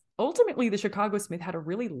ultimately the Chicago Smith had a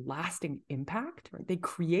really lasting impact, right? They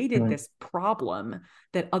created this problem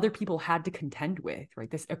that other people had to contend with,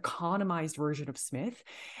 right? This economized version of Smith.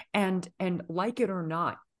 And like it or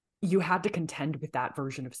not, you had to contend with that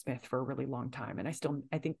version of Smith for a really long time. And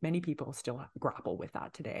I think many people still grapple with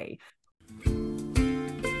that today.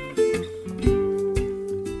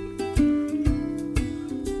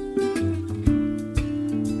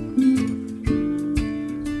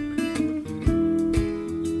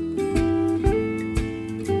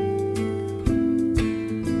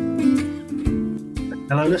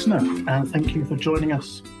 Hello, listener, and thank you for joining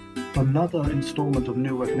us for another instalment of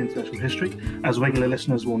New Work in Intellectual History. As regular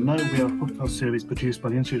listeners will know, we are a podcast series produced by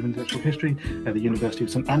the Institute of Intellectual History at the University of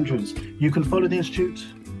St Andrews. You can follow the Institute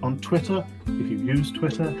on Twitter, if you use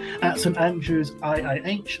Twitter, at St Andrews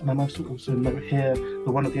IIH, and I must also note here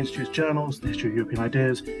that one of the Institute's journals, the History of European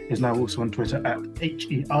Ideas, is now also on Twitter at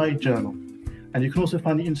HEI Journal. And you can also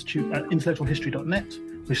find the Institute at intellectualhistory.net,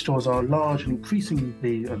 which stores our large and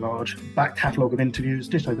increasingly large back catalogue of interviews,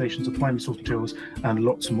 digitizations of primary source materials, and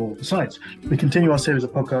lots more besides. We continue our series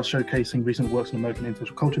of podcasts showcasing recent works in American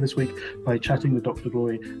intellectual culture this week by chatting with Dr.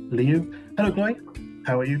 Glory Liu. Hello, Glory.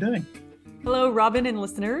 How are you doing? Hello, Robin and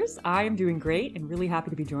listeners. I am doing great and really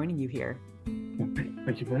happy to be joining you here.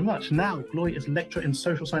 Thank you very much. Now, Glory is lecturer in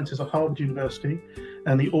social sciences at Harvard University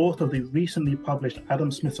and the author of the recently published Adam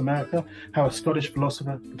Smith's America, How a Scottish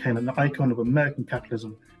Philosopher Became an Icon of American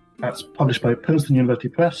Capitalism. That's published by Princeton University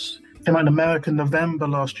Press. Came out in America in November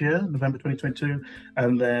last year, November 2022,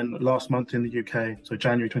 and then last month in the UK, so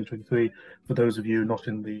January 2023. For those of you not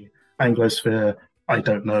in the Anglosphere, I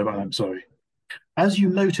don't know, but I'm sorry. As you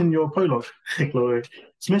note in your prologue, Gloria,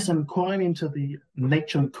 Smith's inquiry into the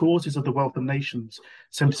nature and causes of the wealth of nations,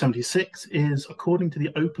 1776, is, according to the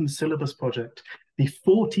Open Syllabus Project, the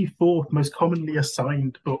 44th most commonly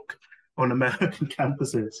assigned book on American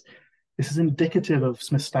campuses. This is indicative of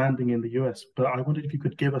Smith's standing in the US, but I wondered if you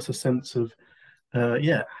could give us a sense of,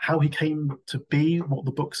 how he came to be, what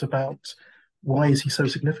the book's about, why is he so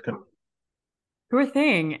significant? Sure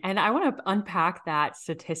thing. And I want to unpack that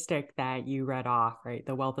statistic that you read off, right?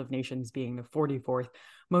 The Wealth of Nations being the 44th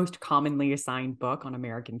most commonly assigned book on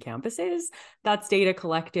American campuses. That's data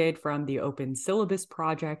collected from the Open Syllabus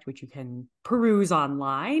Project, which you can peruse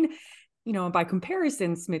online. You know, by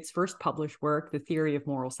comparison, Smith's first published work, The Theory of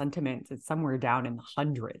Moral Sentiments, is somewhere down in the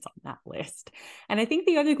hundreds on that list. And I think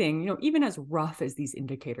the other thing, you know, even as rough as these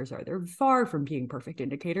indicators are, they're far from being perfect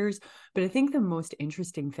indicators. But I think the most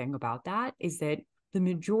interesting thing about that is that the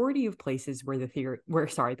majority of places where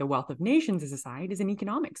the Wealth of Nations is assigned is in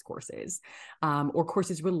economics courses, or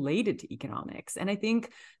courses related to economics. And I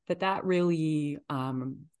think that really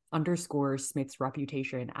underscores Smith's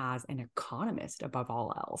reputation as an economist above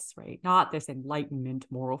all else, right? Not this Enlightenment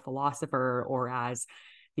moral philosopher, or as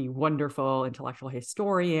the wonderful intellectual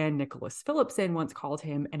historian Nicholas Phillipson once called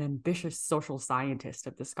him, an ambitious social scientist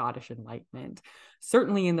of the Scottish Enlightenment.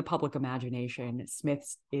 Certainly in the public imagination,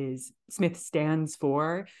 Smith stands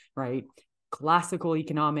for, right, classical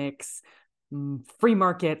economics, free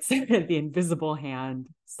markets, the invisible hand,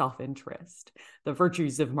 self-interest, the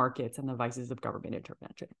virtues of markets and the vices of government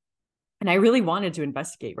intervention. And I really wanted to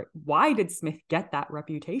investigate, right, why did Smith get that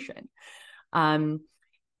reputation?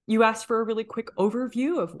 You asked for a really quick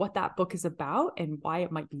overview of what that book is about and why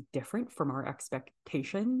it might be different from our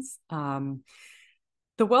expectations.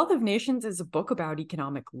 The Wealth of Nations is a book about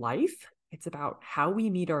economic life. It's about how we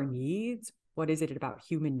meet our needs. What is it about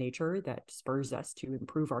human nature that spurs us to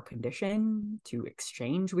improve our condition, to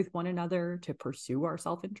exchange with one another, to pursue our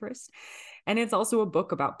self-interest? And it's also a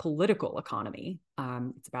book about political economy.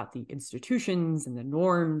 It's about the institutions and the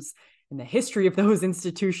norms and the history of those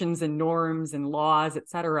institutions and norms and laws, et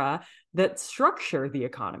cetera, that structure the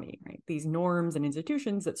economy, right? These norms and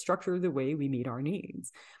institutions that structure the way we meet our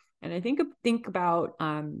needs. And I think about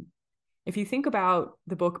if you think about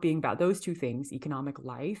the book being about those two things, economic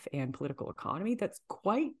life and political economy, that's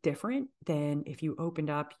quite different than if you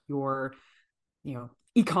opened up your,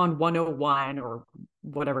 Econ 101 or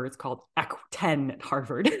whatever it's called, Ec 10 at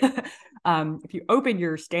Harvard. If you open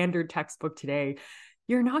your standard textbook today,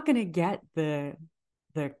 you're not going to get the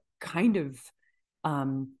kind of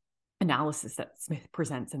analysis that Smith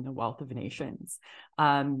presents in The Wealth of Nations.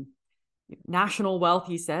 National wealth,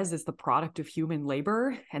 he says, is the product of human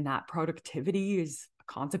labor, and that productivity is a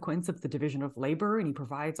consequence of the division of labor. And he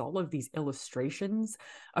provides all of these illustrations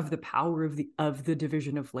of the power of the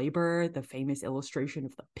division of labor, the famous illustration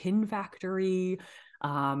of the pin factory,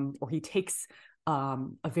 or he takes a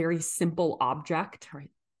very simple object,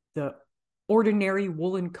 right, the ordinary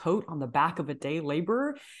woolen coat on the back of a day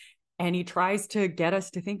laborer, And he tries to get us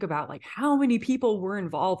to think about like how many people were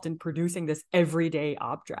involved in producing this everyday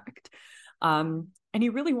object. And he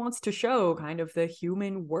really wants to show kind of the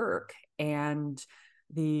human work and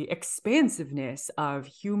the expansiveness of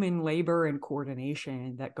human labor and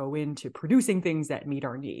coordination that go into producing things that meet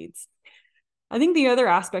our needs. I think the other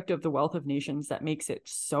aspect of the Wealth of Nations that makes it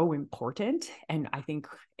so important, and I think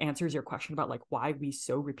answers your question about like why we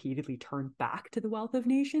so repeatedly turn back to the Wealth of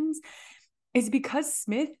Nations, is because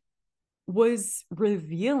Smith was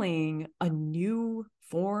revealing a new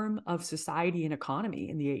form of society and economy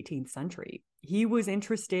in the 18th century. He was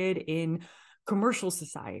interested in commercial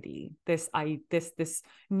society, this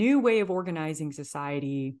new way of organizing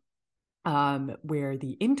society, where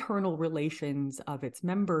the internal relations of its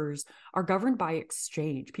members are governed by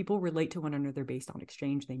exchange. People relate to one another based on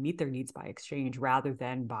exchange. They meet their needs by exchange rather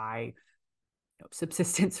than by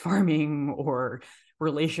subsistence farming or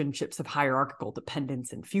relationships of hierarchical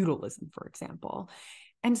dependence and feudalism, for example.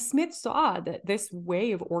 And Smith saw that this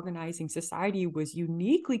way of organizing society was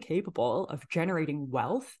uniquely capable of generating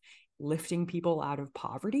wealth, lifting people out of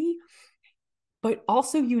poverty, but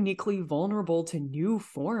also uniquely vulnerable to new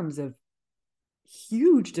forms of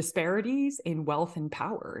huge disparities in wealth and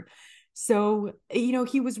power. So,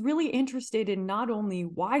 he was really interested in not only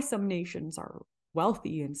why some nations are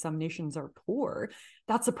wealthy and some nations are poor.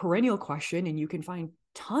 That's a perennial question, and you can find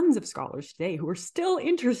tons of scholars today who are still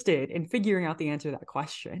interested in figuring out the answer to that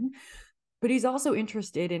question. But he's also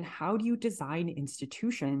interested in how do you design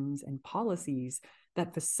institutions and policies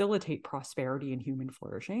that facilitate prosperity and human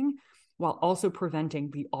flourishing, while also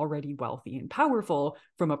preventing the already wealthy and powerful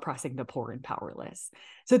from oppressing the poor and powerless.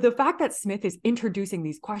 So the fact that Smith is introducing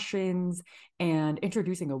these questions and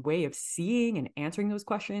introducing a way of seeing and answering those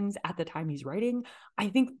questions at the time he's writing, I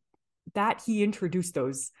think that he introduced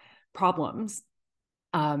those problems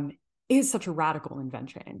is such a radical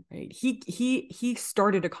invention, right? He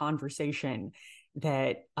started a conversation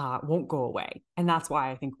that won't go away. And that's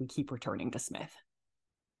why I think we keep returning to Smith.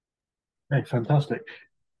 Hey, fantastic.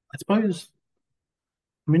 I suppose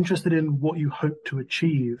I'm interested in what you hope to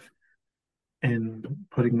achieve in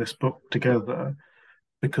putting this book together,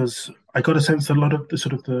 because I got a sense that a lot of the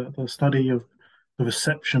sort of the study of the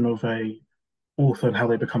reception of a author and how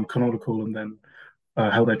they become canonical, and then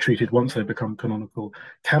how they're treated once they become canonical,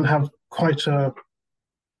 can have quite I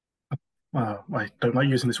don't like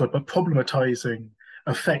using this word, but problematizing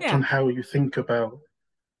effect on Yeah. how you think about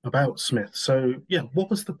Smith. So yeah, what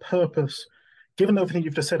was the purpose, given everything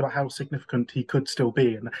you've just said about how significant he could still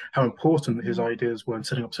be and how important his Mhm. ideas were in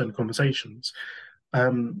setting up certain conversations?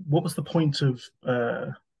 What was the point of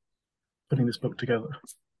putting this book together?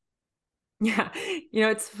 Yeah,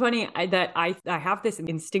 it's funny that I have this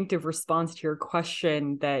instinctive response to your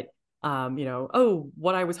question that oh,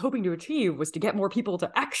 what I was hoping to achieve was to get more people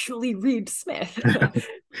to actually read Smith.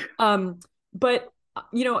 But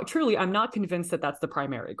truly, I'm not convinced that that's the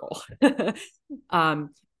primary goal. um,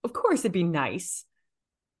 of course, it'd be nice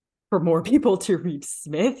for more people to read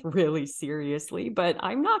Smith really seriously, but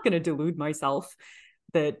I'm not going to delude myself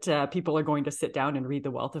that people are going to sit down and read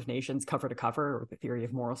The Wealth of Nations cover to cover, or the Theory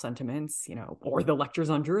of Moral Sentiments, or the lectures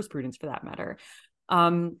on jurisprudence for that matter.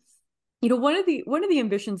 One of the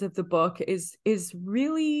ambitions of the book is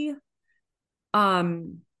really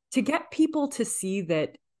to get people to see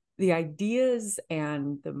that the ideas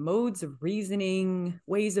and the modes of reasoning,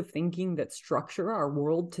 ways of thinking that structure our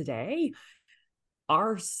world today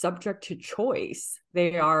are subject to choice.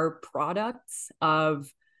 They are products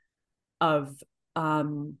of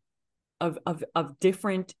um, of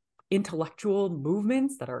different intellectual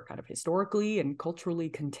movements that are kind of historically and culturally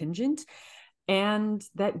contingent, and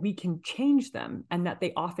that we can change them, and that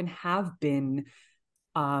they often have been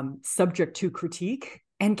subject to critique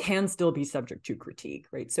and can still be subject to critique,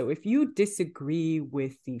 right? So if you disagree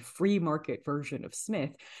with the free market version of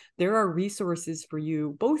Smith, there are resources for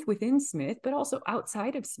you both within Smith, but also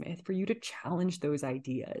outside of Smith for you to challenge those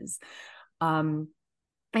ideas. And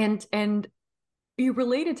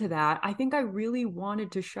related to that, I think I really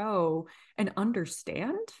wanted to show and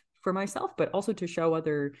understand for myself, but also to show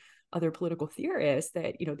other political theorists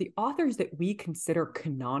that, the authors that we consider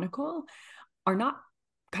canonical are not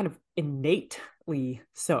kind of innately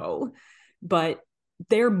so, but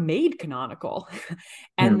they're made canonical Yeah.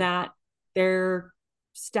 and that their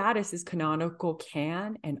status as canonical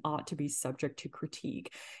can and ought to be subject to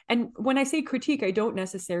critique. And when I say critique, I don't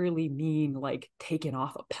necessarily mean like taken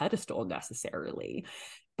off a pedestal necessarily,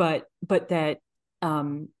 but that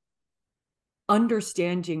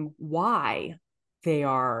understanding why they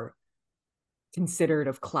are considered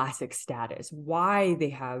of classic status, why they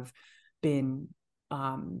have been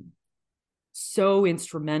so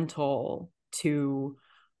instrumental to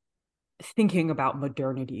thinking about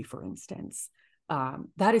modernity, for instance.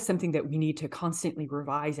 That is something that we need to constantly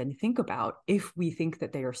revise and think about if we think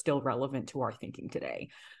that they are still relevant to our thinking today.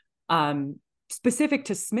 Specific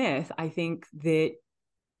to Smith, I think that,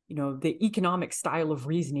 you know, the economic style of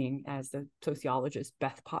reasoning, as the sociologist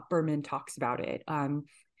Beth Berman talks about it,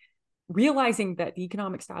 realizing that the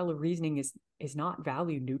economic style of reasoning is not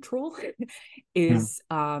value neutral is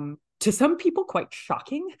to some people quite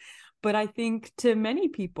shocking. But I think to many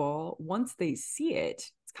people, once they see it,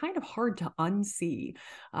 it's kind of hard to unsee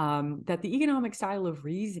that the economic style of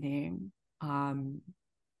reasoning,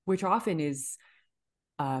 which often is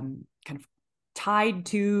kind of tied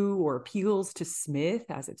to or appeals to Smith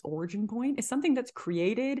as its origin point, is something that's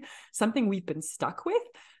created, something we've been stuck with,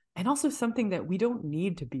 and also something that we don't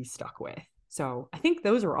need to be stuck with. So I think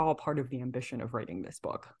those are all part of the ambition of writing this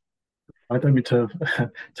book. I don't mean to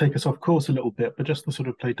take us off course a little bit, but just to sort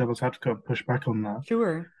of play devil's advocate and push back on that.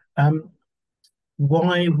 Sure.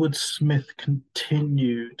 Why would Smith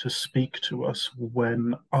continue to speak to us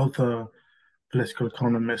when other political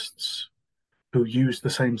economists who use the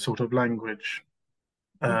same sort of language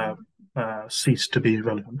cease to be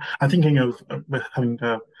relevant? I'm thinking of having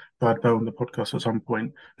Brad Bell on the podcast at some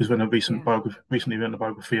point, who's been recently written a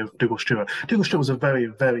biography of Dougal Stewart. Dougal Stewart was a very,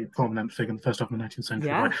 very prominent figure in the first half of the 19th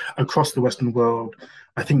century, right? Across the Western world.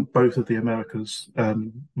 I think both of the Americas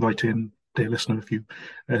write in, dear listener, if you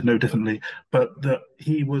know differently, but that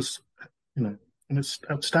he was, you know, an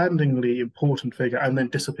outstandingly important figure and then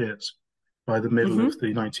disappears by the middle of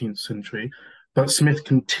the 19th century. But Smith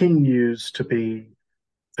continues to be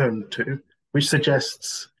turned to, which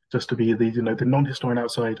suggests, just to be the non-historian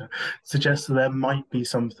outsider, suggests that there might be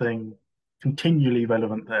something continually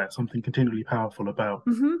relevant there, something continually powerful about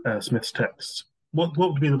Smith's texts. What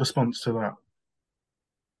would be the response to that?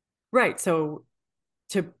 Right. So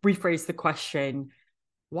to rephrase the question,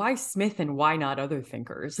 why Smith and why not other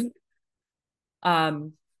thinkers?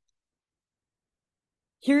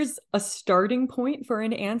 Here's a starting point for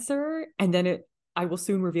an answer, and then I will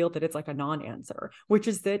soon reveal that it's like a non-answer, which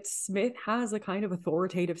is that Smith has a kind of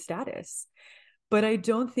authoritative status. But I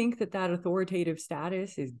don't think that authoritative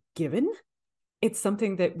status is given. It's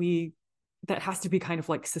something that has to be kind of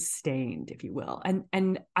like sustained, if you will.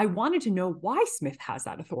 And I wanted to know why Smith has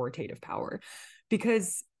that authoritative power,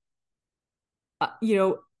 because, we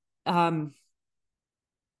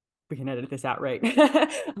can edit this out, right?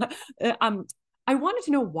 I wanted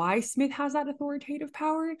to know why Smith has that authoritative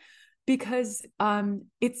power, because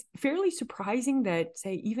it's fairly surprising that,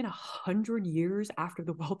 say, even 100 years after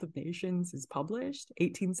The Wealth of Nations is published,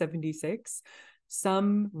 1876,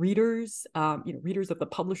 some readers, readers of the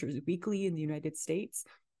Publishers Weekly in the United States,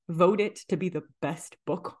 vote it to be the best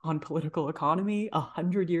book on political economy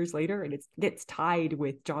 100 years later, and it gets tied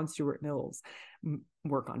with John Stuart Mill's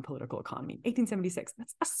work on political economy. 1876.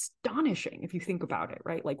 That's astonishing if you think about it,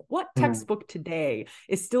 right? Like, what textbook today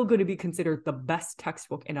is still going to be considered the best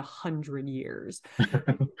textbook in 100 years?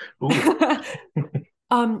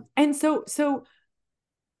 And so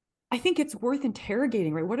I think it's worth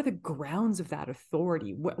interrogating, right? What are the grounds of that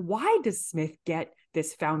authority? Why does Smith get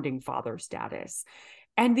this founding father status?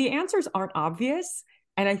 And the answers aren't obvious.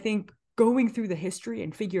 And I think going through the history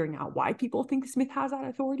and figuring out why people think Smith has that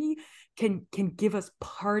authority can give us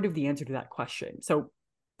part of the answer to that question. So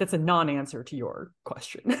that's a non-answer to your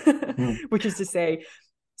question, which is to say,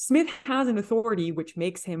 Smith has an authority which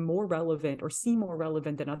makes him more relevant or seem more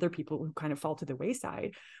relevant than other people who kind of fall to the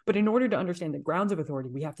wayside. But in order to understand the grounds of authority,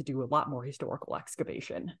 we have to do a lot more historical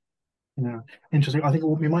excavation. Yeah, interesting. I think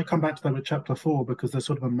we might come back to that with chapter 4, because there's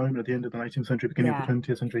sort of a moment at the end of the 19th century, beginning of the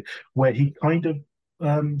 20th century, where he kind of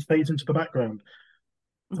fades into the background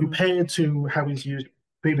compared to how he's used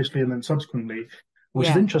previously and then subsequently, which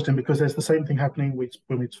is interesting, because there's the same thing happening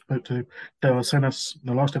when we spoke to Dale Senas in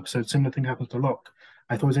the last episode. Similar thing happens to Locke.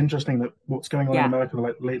 I thought it was interesting that what's going on in America in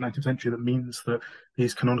the late 19th century, that means that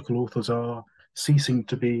these canonical authors are ceasing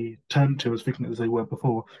to be turned to as frequently as they were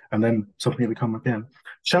before, and then suddenly they come again.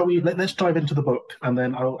 Shall we? Let's dive into the book, and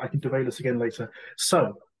then I can derail us again later.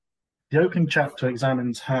 So, the opening chapter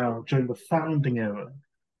examines how, during the founding era,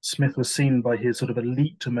 Smith was seen by his sort of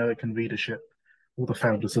elite American readership, all the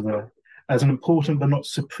founders of Earth, as an important but not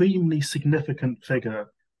supremely significant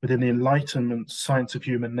figure within the Enlightenment science of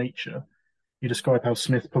human nature. You describe how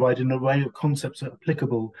Smith provided an array of concepts that are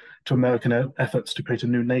applicable to American efforts to create a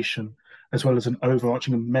new nation, as well as an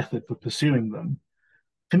overarching method for pursuing them.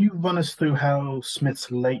 Can you run us through how Smith's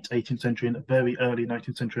late 18th century and very early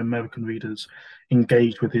 19th century American readers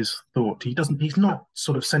engaged with his thought? He's not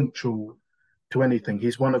sort of central to anything.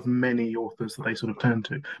 He's one of many authors that they sort of turn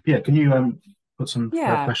to. But yeah, can you put some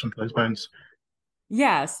Yeah. flesh onto those bones?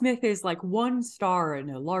 Yeah, Smith is like one star in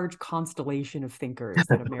a large constellation of thinkers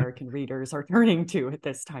that American readers are turning to at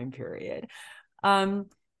this time period. Um,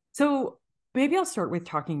 so maybe I'll start with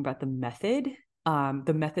talking about the method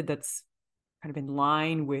that's kind of in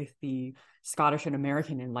line with the Scottish and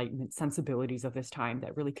American Enlightenment sensibilities of this time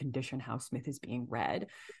that really condition how Smith is being read.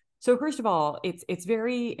 So first of all, it's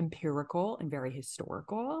very empirical and very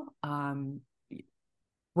historical.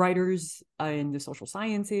 Writers in the social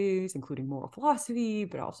sciences, including moral philosophy,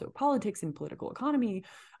 but also politics and political economy,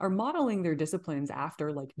 are modeling their disciplines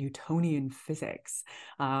after like Newtonian physics.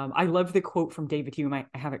 I love the quote from David Hume. I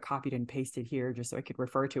have it copied and pasted here just so I could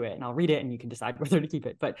refer to it, and I'll read it, and you can decide whether to keep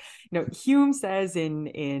it. But Hume says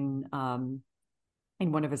in one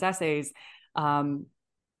of his essays,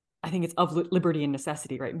 I think it's of liberty and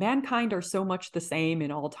necessity, right? Mankind are so much the same in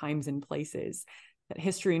all times and places that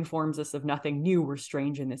history informs us of nothing new or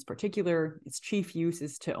strange in this particular. Its chief use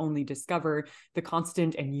is to only discover the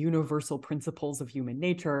constant and universal principles of human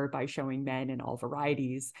nature by showing men in all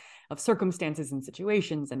varieties of circumstances and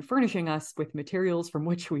situations and furnishing us with materials from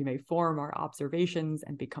which we may form our observations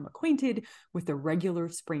and become acquainted with the regular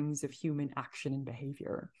springs of human action and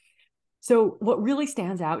behavior. So what really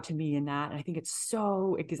stands out to me in that, and I think it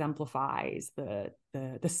so exemplifies the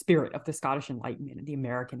spirit of the Scottish Enlightenment and the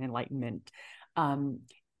American Enlightenment,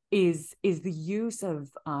 is the use of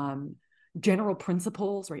general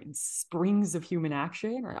principles, right, and springs of human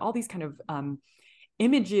action, right, all these kind of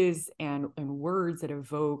images and words that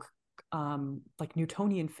evoke like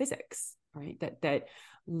Newtonian physics, right, that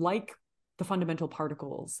like the fundamental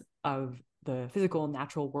particles of the physical and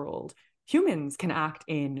natural world, humans can act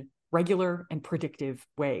in regular and predictive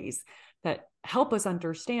ways that help us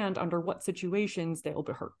understand under what situations they'll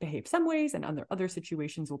behave some ways and under other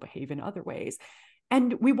situations will behave in other ways.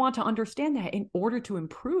 And we want to understand that in order to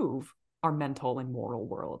improve our mental and moral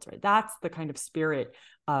worlds, right? That's the kind of spirit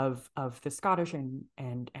of the Scottish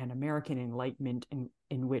and American Enlightenment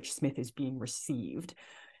in which Smith is being received.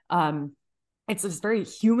 It's this very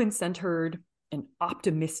human-centered and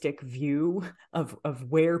optimistic view of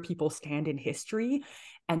where people stand in history,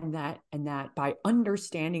 and that by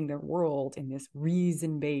understanding their world in this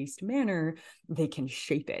reason-based manner, they can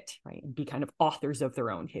shape it, right, and be kind of authors of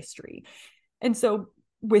their own history. And so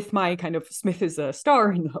with my kind of Smith is a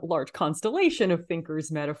star in a large constellation of thinkers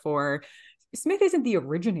metaphor, Smith isn't the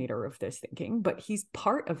originator of this thinking, but he's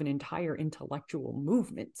part of an entire intellectual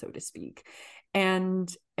movement, so to speak. And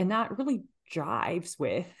that really jives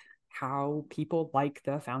with how people like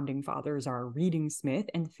the founding fathers are reading Smith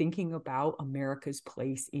and thinking about America's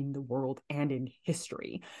place in the world and in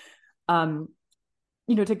history.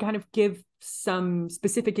 To kind of give some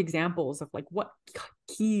specific examples of like what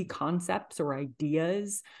key concepts or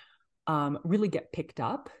ideas really get picked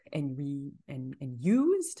up and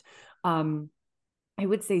used. I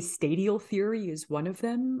would say stadial theory is one of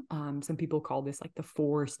them. Some people call this like the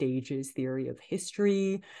 4 stages theory of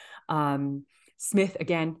history. Smith,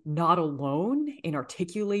 again, not alone in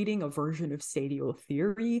articulating a version of stadial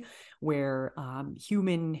theory where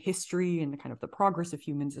human history and the kind of the progress of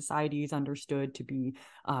human society is understood to be,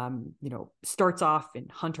 starts off in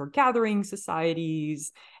hunter-gathering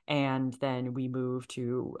societies, and then we move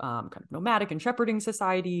to kind of nomadic and shepherding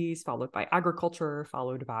societies, followed by agriculture,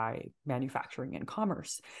 followed by manufacturing and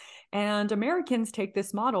commerce. And Americans take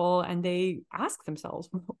this model and they ask themselves,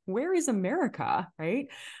 where is America, right?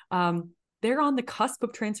 They're on the cusp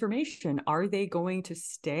of transformation. Are they going to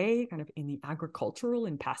stay kind of in the agricultural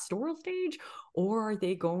and pastoral stage, or are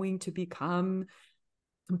they going to become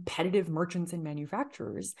competitive merchants and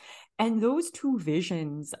manufacturers? And those two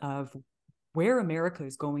visions of where America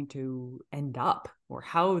is going to end up or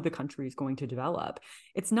how the country is going to develop,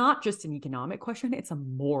 it's not just an economic question, it's a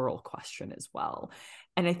moral question as well.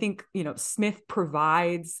 And I think, Smith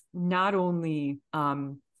provides not only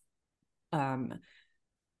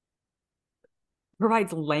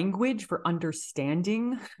provides language for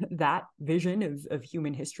understanding that vision of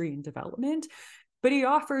human history and development, but he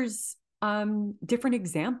offers different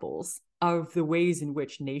examples of the ways in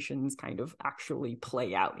which nations kind of actually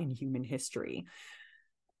play out in human history.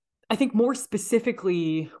 I think more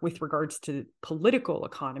specifically with regards to political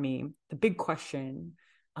economy, the big question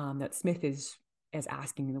that Smith is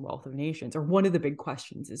asking in The Wealth of Nations, or one of the big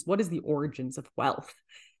questions, is what is the origins of wealth?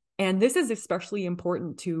 And this is especially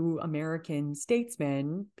important to American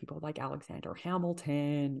statesmen, people like Alexander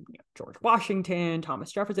Hamilton, George Washington,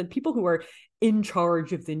 Thomas Jefferson, people who are in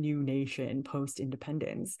charge of the new nation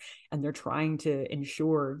post-independence. And they're trying to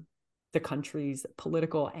ensure the country's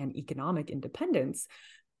political and economic independence.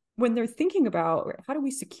 when they're thinking about how do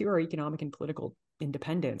we secure economic and political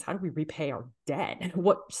independence, how do we repay our debt,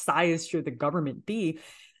 what size should the government be,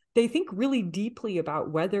 they think really deeply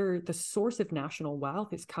about whether the source of national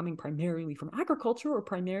wealth is coming primarily from agriculture or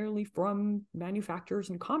primarily from manufacturers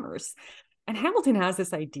and commerce. And Hamilton has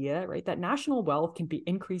this idea, right, that national wealth can be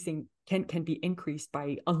increased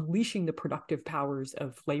by unleashing the productive powers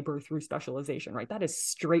of labor through specialization, right? That is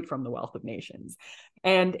straight from the Wealth of Nations.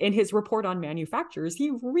 And in his report on manufacturers,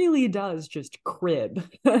 he really does just crib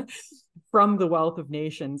from the Wealth of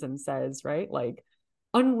Nations and says, right, like,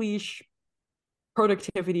 unleash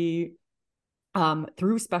productivity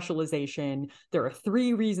through specialization. There are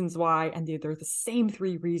three reasons why, and they're the same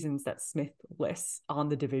three reasons that Smith lists on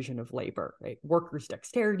the division of labor, right? Workers'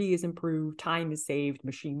 dexterity is improved, time is saved,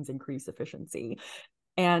 machines increase efficiency.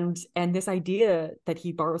 And this idea that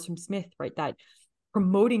he borrows from Smith, right, that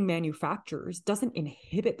promoting manufacturers doesn't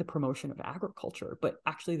inhibit the promotion of agriculture, but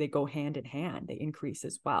actually they go hand in hand, they increase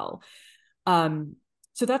as well.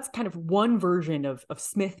 So that's kind of one version of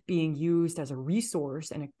Smith being used as a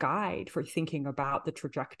resource and a guide for thinking about the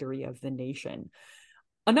trajectory of the nation.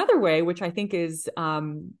 Another way, which I think is,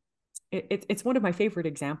 it's one of my favorite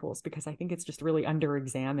examples because I think it's just really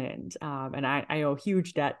under-examined. And I owe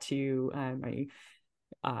huge debt to my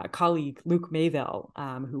colleague, Luke Mayville,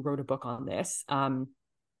 who wrote a book on this.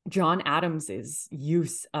 John Adams's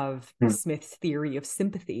use of Smith's theory of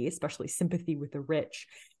sympathy, especially sympathy with the rich,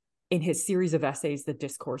 in his series of essays, The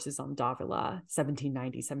Discourses on Davila,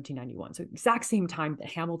 1790, 1791. So exact same time that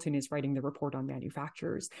Hamilton is writing the report on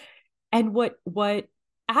manufacturers. And what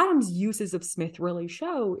Adams' uses of Smith really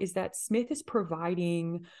show is that Smith is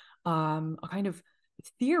providing a kind of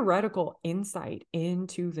theoretical insight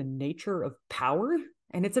into the nature of power.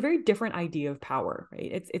 And it's a very different idea of power,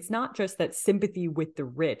 right? It's not just that sympathy with the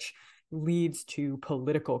rich leads to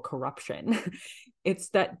political corruption. It's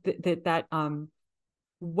that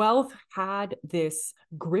wealth had this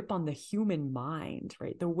grip on the human mind,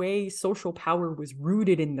 right? The way social power was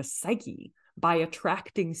rooted in the psyche by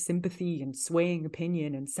attracting sympathy and swaying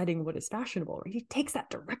opinion and setting what is fashionable, right? He takes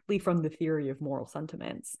that directly from the theory of moral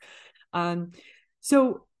sentiments.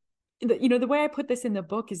 So, the way I put this in the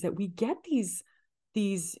book is that we get these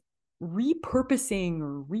repurposing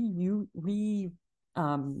or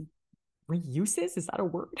reuses, is that a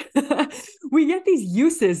word? We get these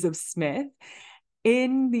uses of Smith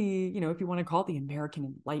in the, if you want to call it the American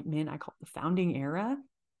Enlightenment, I call it the founding era,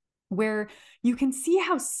 where you can see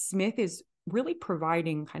how Smith is really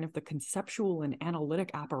providing kind of the conceptual and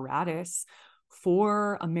analytic apparatus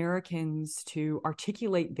for Americans to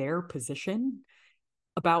articulate their position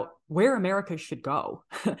about where America should go,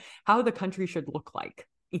 how the country should look like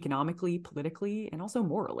economically, politically, and also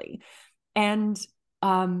morally. And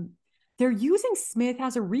they're using Smith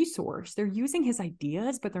as a resource. They're using his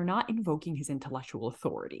ideas, but they're not invoking his intellectual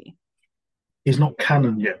authority. He's not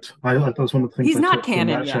canon yet. That was one of the things He's I not took from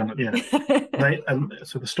canon that yet. channel. Yeah,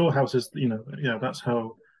 so the storehouse is, that's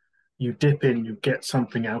how you dip in, you get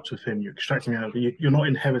something out of him, you're extracting out of it. You're not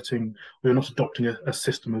inheriting, or you're not adopting a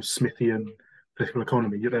system of Smithian political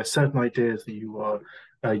economy. There are certain ideas that you are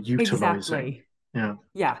utilizing. Exactly. Yeah.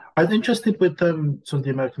 Yeah. I'm interested with sort of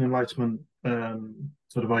the American Enlightenment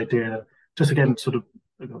sort of idea. Just again, sort of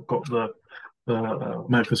got the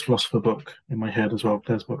America's Philosopher book in my head as well,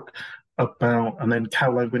 Claire's book about, and then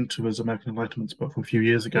Caroline Winter's American Enlightenment book from a few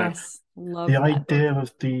years ago. Yes. Love The that book. idea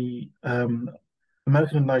of the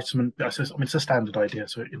American Enlightenment, I mean, it's a standard idea.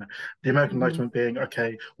 So, the American Enlightenment being,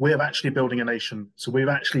 okay, we're actually building a nation. So we're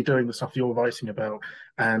actually doing the stuff you're writing about,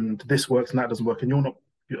 and this works and that doesn't work, and you're not,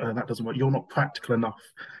 that doesn't work. You're not practical enough.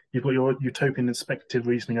 You've got your utopian and speculative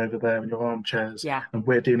reasoning over there in your armchairs, Yeah. and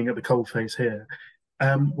we're dealing at the coalface here.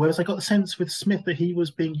 Whereas I got the sense with Smith that he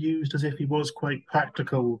was being used as if he was quite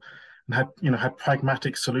practical and had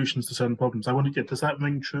pragmatic solutions to certain problems. I wondered, does that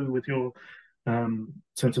ring true with your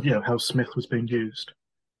sense of how Smith was being used?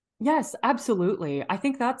 Yes, absolutely. I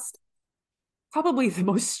think that's probably the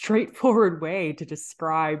most straightforward way to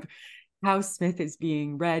describe how Smith is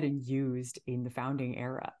being read and used in the founding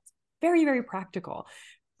era. Very, very practical.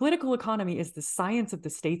 Political economy is the science of the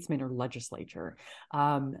statesman or legislature.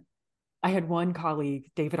 I had one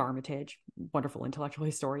colleague, David Armitage, wonderful intellectual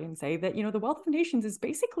historian, say that, the Wealth of Nations is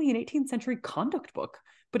basically an 18th century conduct book,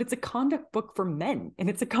 but it's a conduct book for men,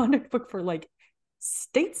 and it's a conduct book for like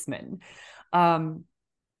statesmen.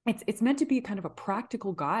 It's meant to be kind of a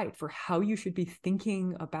practical guide for how you should be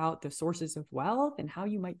thinking about the sources of wealth and how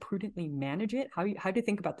you might prudently manage it, how to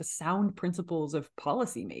think about the sound principles of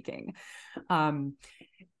policymaking.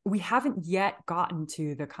 We haven't yet gotten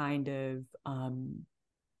to the kind of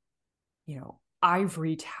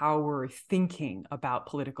ivory tower thinking about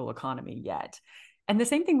political economy yet. And the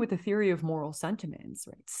same thing with the theory of moral sentiments,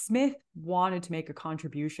 right? Smith wanted to make a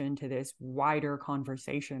contribution to this wider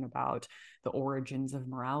conversation about the origins of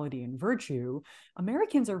morality and virtue.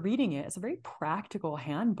 Americans are reading it as a very practical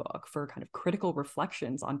handbook for kind of critical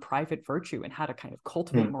reflections on private virtue and how to kind of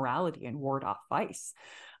cultivate morality and ward off vice.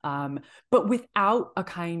 But without a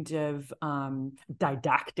kind of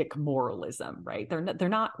didactic moralism, right? They're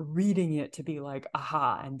not reading it to be like,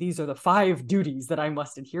 aha, and these are the 5 duties that I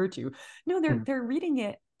must adhere to. No, they're reading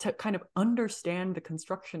it to kind of understand the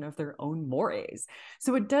construction of their own mores.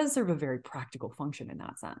 So it does serve a very practical function in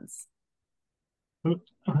that sense.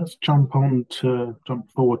 Let's jump forward to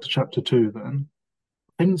chapter 2 then.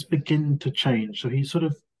 Things begin to change. So he's sort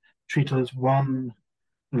of treated as one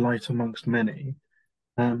light amongst many.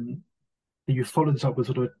 You follow this up with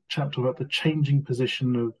sort of a chapter about the changing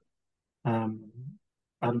position of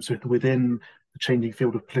Adam Smith within the changing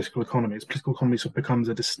field of political economy. As political economy sort of becomes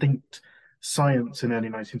a distinct science in early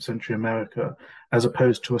 19th century America, as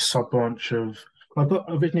opposed to a sub-branch of,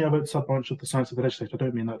 originally I wrote sub-branch of the science of the legislature. I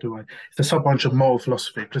don't mean that, do I? It's a sub-branch of moral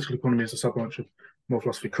philosophy. Political economy is a sub-branch of moral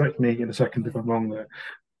philosophy. Correct me in a second if I'm wrong there.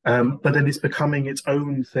 But then it's becoming its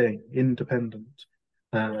own thing, independent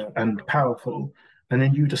and powerful. And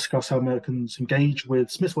then you discuss how Americans engage with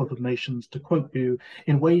Smith's Wealth of Nations, to quote you,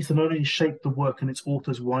 in ways that not only shape the work and its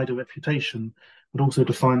author's wider reputation, but also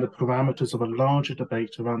define the parameters of a larger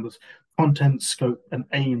debate around the content, scope, and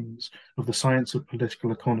aims of the science of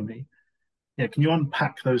political economy. Yeah, can you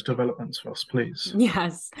unpack those developments for us, please?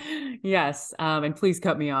 Yes, yes. And please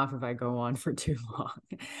cut me off if I go on for too long.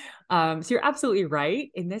 So you're absolutely right.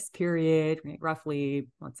 In this period, roughly,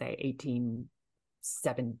 let's say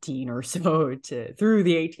 1817 or so to through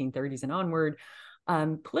the 1830s and onward,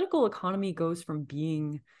 political economy goes from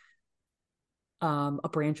being a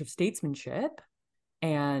branch of statesmanship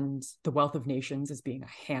and the Wealth of Nations as being a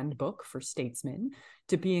handbook for statesmen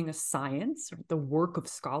to being a science, the work of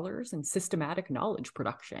scholars and systematic knowledge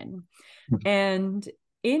production. And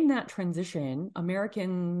in that transition,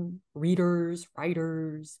 American readers,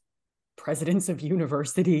 writers, presidents of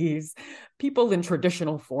universities, people in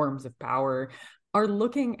traditional forms of power are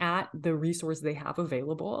looking at the resources they have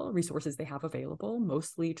available,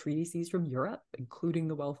 mostly treatises from Europe, including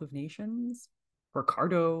the Wealth of Nations,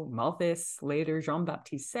 Ricardo, Malthus, later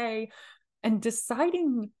Jean-Baptiste Say, and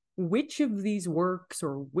deciding which of these works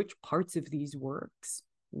or which parts of these works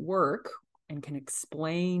work and can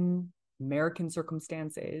explain American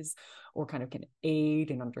circumstances or kind of can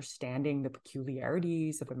aid in understanding the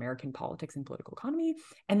peculiarities of American politics and political economy,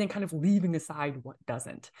 and then kind of leaving aside what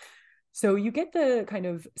doesn't. So you get the kind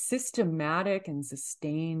of systematic and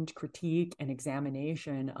sustained critique and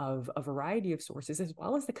examination of a variety of sources, as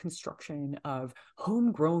well as the construction of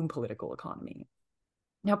homegrown political economy.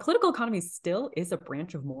 Now, political economy still is a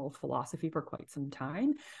branch of moral philosophy for quite some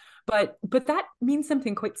time, but that means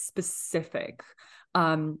something quite specific.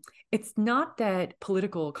 It's not that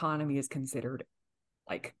political economy is considered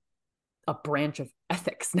like a branch of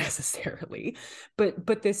ethics necessarily,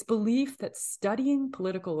 but this belief that studying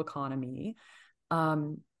political economy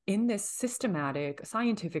in this systematic,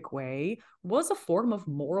 scientific way was a form of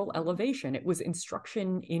moral elevation. It was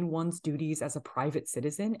instruction in one's duties as a private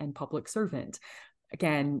citizen and public servant.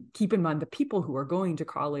 Again, keep in mind the people who are going to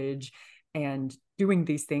college and doing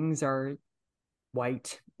these things are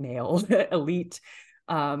white, male, elite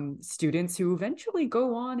students who eventually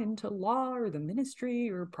go on into law or the ministry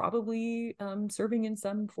or probably serving in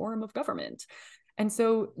some form of government. And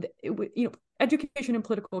so, education in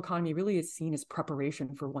political economy really is seen as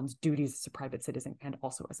preparation for one's duties as a private citizen and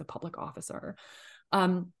also as a public officer.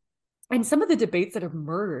 And some of the debates that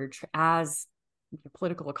emerge as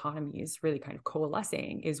political economy is really kind of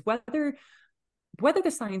coalescing is whether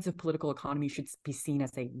the science of political economy should be seen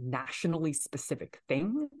as a nationally specific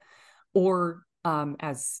thing, or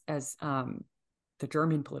as the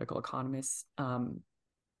German political economist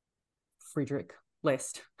Friedrich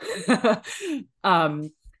List,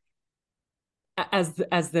 as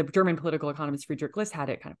the German political economist Friedrich List had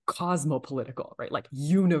it, kind of cosmopolitical, right? Like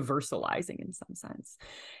universalizing in some sense.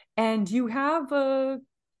 And you have the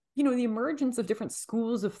emergence of different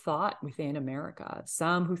schools of thought within America.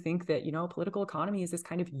 Some who think that, political economy is this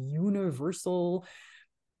kind of universal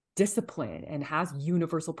discipline and has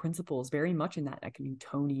universal principles, very much in that like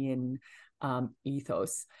Newtonian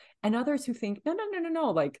ethos. And others who think,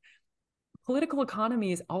 no, like political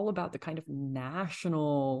economy is all about the kind of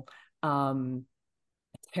national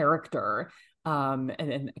character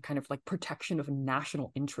and kind of like protection of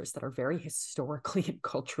national interests that are very historically and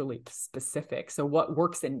culturally specific. So what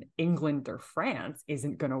works in England or France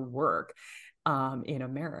isn't going to work in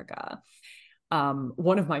America.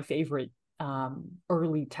 One of my favorite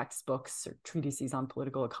early textbooks or treatises on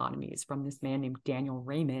political economy is from this man named Daniel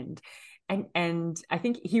Raymond. And I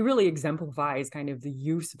think he really exemplifies kind of the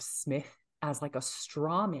use of Smith as like a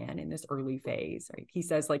straw man in this early phase, right? He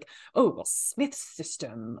says like, oh, well, Smith's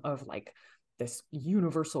system of like this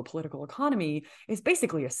universal political economy is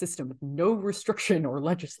basically a system with no restriction or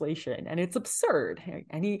legislation, and it's absurd.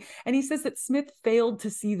 And he says that Smith failed to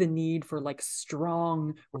see the need for like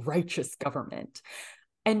strong, righteous government.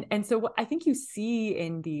 And so what I think you see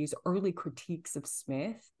in these early critiques of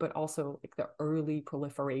Smith, but also like the early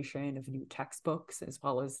proliferation of new textbooks, as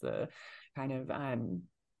well as the kind of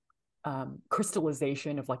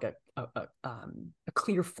crystallization of like a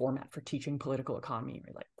clear format for teaching political economy,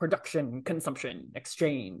 right? Like production, consumption,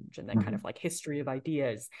 exchange, and then kind of like history of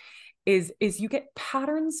ideas, is you get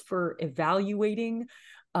patterns for evaluating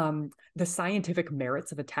the scientific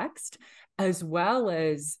merits of a text, as well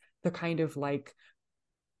as the kind of like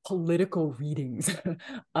political readings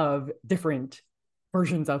of different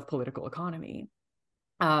versions of political economy.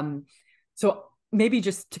 So maybe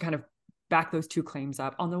just to kind of back those two claims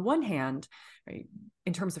up, on the one hand, right,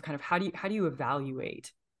 in terms of kind of how do you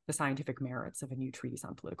evaluate the scientific merits of a new treatise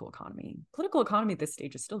on political economy? Political economy at this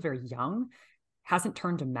stage is still very young, hasn't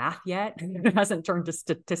turned to math yet, hasn't turned to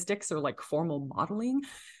statistics or like formal modeling.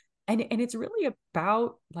 And it's really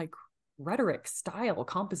about like rhetoric, style,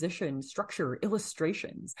 composition, structure,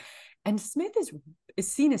 illustrations. And Smith is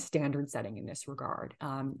seen as standard setting in this regard.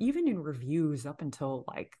 Even in reviews up until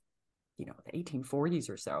like, the 1840s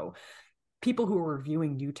or so, people who are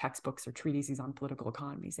reviewing new textbooks or treatises on political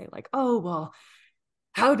economy say like, oh, well,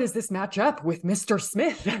 how does this match up with Mr.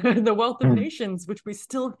 Smith, The Wealth of Nations, which we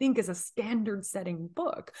still think is a standard setting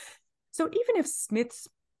book? So even if Smith's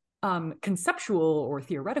conceptual or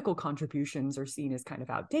theoretical contributions are seen as kind of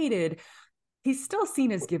outdated, he's still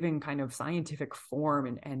seen as giving kind of scientific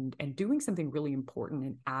form and doing something really important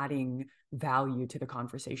and adding value to the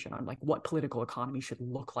conversation on like what political economy should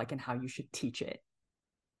look like and how you should teach it.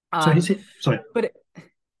 So sorry. But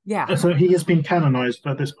yeah. So he has been canonized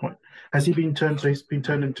by this point. Has he been turned? So he's been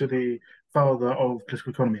turned into the father of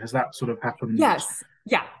political economy. Has that sort of happened? Yes.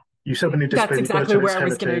 Yeah. You said when you That's exactly where I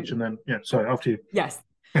was going to. And then, yeah. Sorry, after you. Yes.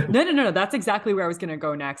 No. That's exactly where I was going to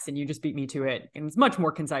go next, and you just beat me to it. And it's much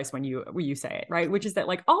more concise when you say it, right? Which is that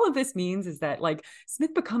like all of this means is that like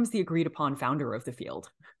Smith becomes the agreed upon founder of the field,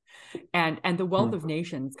 and the Wealth of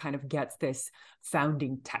Nations kind of gets this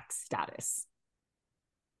founding text status.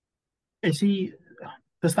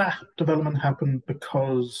 Does that development happen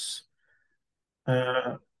because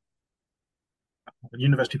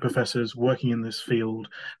university professors working in this field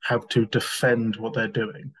have to defend what they're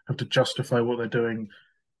doing, have to justify what they're doing,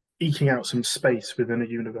 eking out some space within a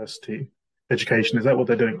university education? Is that what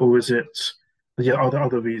they're doing, or are there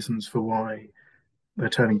other reasons for why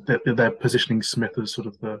they're positioning Smith as sort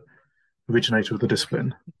of the originator of the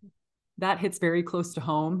discipline? That hits very close to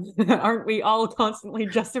home. Aren't we all constantly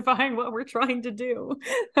justifying what we're trying to do?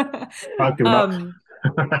 I've given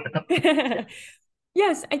up.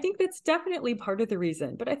 Yes, I think that's definitely part of the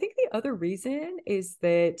reason. But I think the other reason is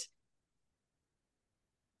that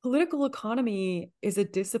political economy is a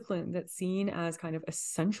discipline that's seen as kind of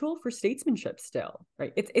essential for statesmanship still,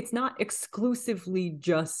 right? It's not exclusively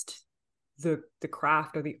just the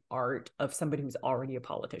craft or the art of somebody who's already a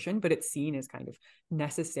politician, but it's seen as kind of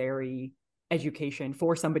necessary education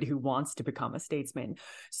for somebody who wants to become a statesman.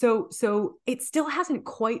 So it still hasn't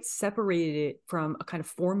quite separated it from a kind of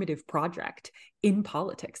formative project in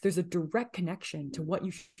politics. There's a direct connection to what you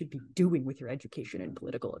should be doing with your education in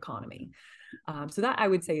political economy. So that I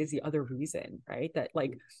would say is the other reason, right? That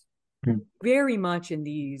like very much in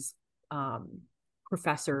these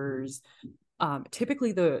professors,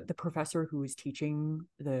 typically the professor who is teaching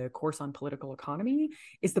the course on political economy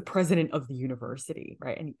is the president of the university,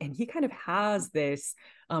 right? And he kind of has this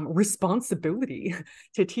responsibility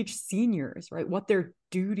to teach seniors, right, what their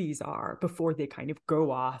duties are before they kind of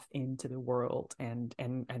go off into the world and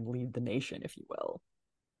lead the nation, if you will.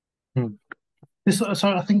 So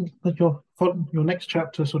I think that your next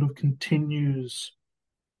chapter sort of continues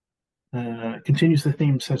the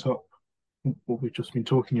theme set up, what we've just been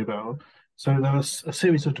talking about. So there was a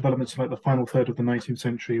series of developments in like the final third of the 19th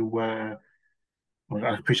century where, well,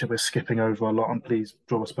 I appreciate we're skipping over a lot, and please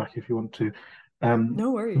draw us back if you want to. No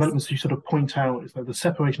worries. Developments you sort of point out is like the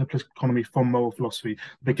separation of political economy from moral philosophy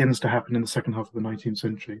begins to happen in the second half of the 19th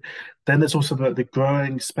century. Then there's also the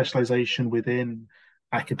growing specialization within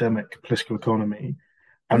academic political economy.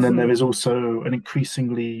 And then there Hmm. is also an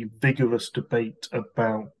increasingly vigorous debate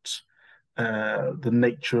about the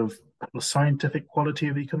nature of the scientific quality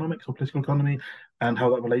of economics or political economy and how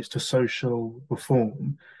that relates to social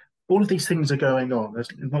reform. All of these things are going on. There's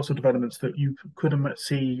lots of developments that you could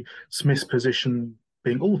see Smith's position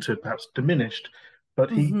being altered, perhaps diminished, but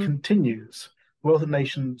he Hmm. continues. Wealth of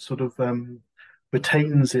Nations sort of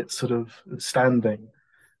retains its sort of standing.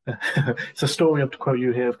 It's a story, to quote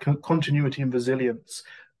you here, of continuity and resilience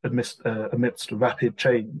amidst rapid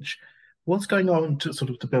change. What's going on to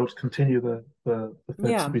sort of to build, continue the threads that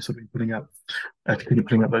Yeah. we sort of be putting out, continue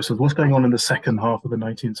putting out those. So what's going on in the second half of the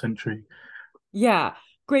 19th century? Yeah,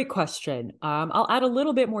 great question. I'll add a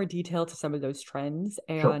little bit more detail to some of those trends,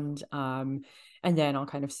 Sure. and then I'll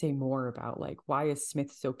kind of say more about like why is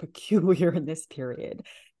Smith so peculiar in this period.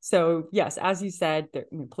 So yes, as you said,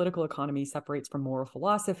 political economy separates from moral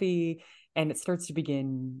philosophy, and it starts to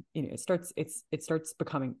begin. It starts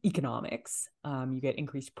becoming economics. You get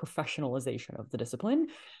increased professionalization of the discipline.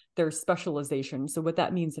 There's specialization. So what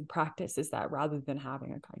that means in practice is that rather than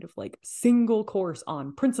having a kind of like single course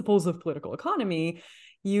on principles of political economy,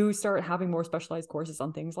 you start having more specialized courses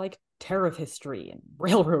on things like tariff history and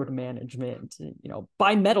railroad management,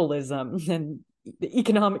 bimetallism and the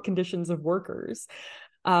economic conditions of workers.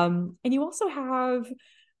 And you also have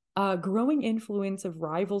growing influence of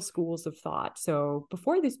rival schools of thought. So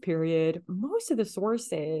before this period, most of the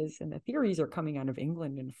sources and the theories are coming out of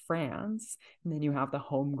England and France. And then you have the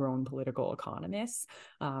homegrown political economists.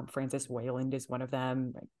 Francis Wayland is one of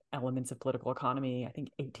them. Like, Elements of Political Economy, I think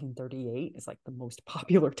 1838 is like the most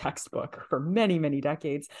popular textbook for many, many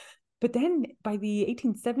decades. But then by the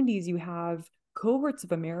 1870s, you have cohorts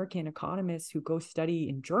of American economists who go study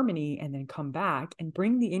in Germany and then come back and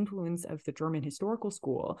bring the influence of the German historical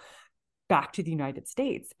school back to the United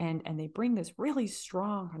States. And they bring this really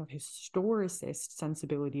strong kind of historicist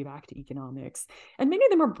sensibility back to economics. And many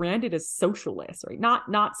of them are branded as socialists, right?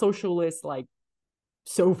 Not socialists like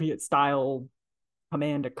Soviet style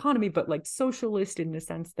command economy, but like socialist in the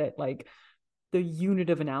sense that like the unit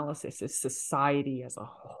of analysis is society as a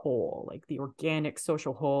whole, like the organic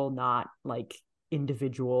social whole, not like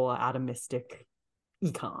individual atomistic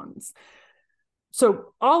econs.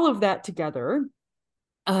 So all of that together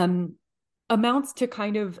um, amounts to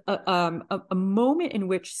kind of a moment in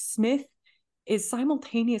which Smith is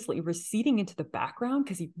simultaneously receding into the background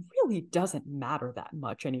because he really doesn't matter that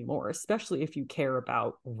much anymore, especially if you care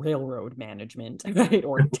about railroad management, right?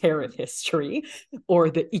 Or tariff history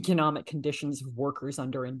or the economic conditions of workers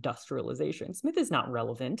under industrialization. Smith is not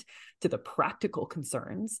relevant to the practical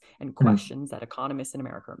concerns and Mm. questions that economists in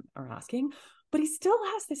America are asking, but he still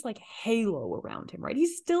has this like halo around him, right?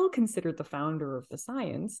 He's still considered the founder of the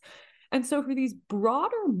science. And so for these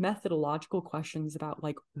broader methodological questions about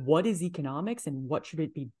like what is economics and what should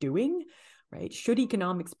it be doing, right? Should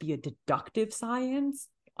economics be a deductive science?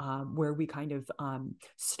 Where we kind of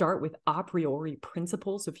start with a priori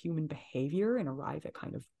principles of human behavior and arrive at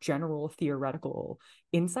kind of general theoretical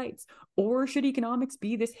insights? Or should economics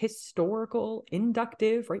be this historical,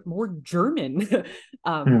 inductive, right, more German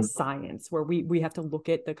Mm. science where we have to look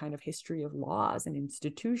at the kind of history of laws and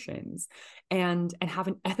institutions and have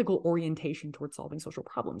an ethical orientation towards solving social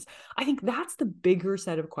problems? I think that's the bigger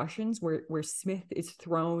set of questions where Smith is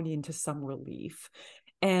thrown into some relief.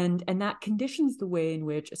 And that conditions the way in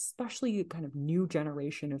which, especially kind of new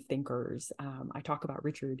generation of thinkers, I talk about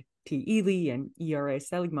Richard T. Ely and E.R.A.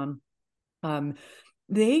 Seligman, um,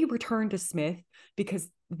 they return to Smith because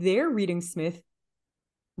they're reading Smith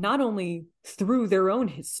not only through their own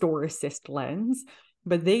historicist lens,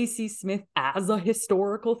 but they see Smith as a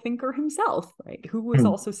historical thinker himself, right? Who was Mm.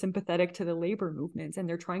 also sympathetic to the labor movements, and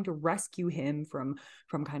they're trying to rescue him from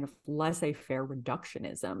kind of laissez-faire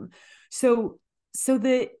reductionism. So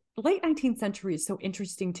the late 19th century is so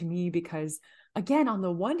interesting to me because, again, on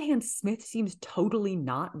the one hand, Smith seems totally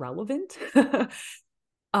not relevant.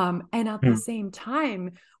 And at the Mm. same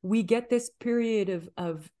time, we get this period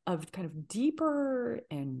of kind of deeper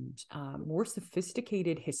and more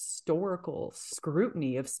sophisticated historical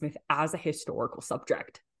scrutiny of Smith as a historical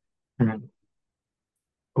subject. Mm.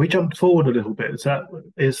 We jumped forward a little bit. Is that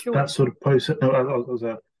Sure. sort of process? No, I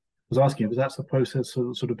was asking, was that the process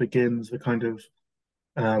sort of begins the kind of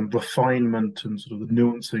refinement and sort of the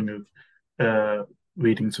nuancing of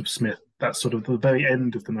readings of Smith? That's sort of the very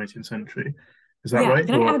end of the 19th century. Is that Yeah. right?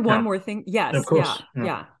 Can I Or add one yeah, more thing? of Yes. Yeah. course.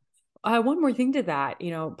 Yeah. Yeah. One more thing to that,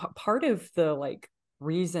 part of the like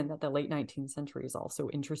reason that the late 19th century is also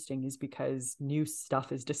interesting is because new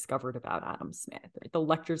stuff is discovered about Adam Smith. Right? The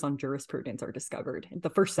lectures on jurisprudence are discovered. The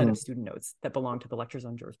first set of Mm. student notes that belong to the lectures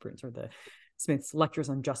on jurisprudence are the Smith's lectures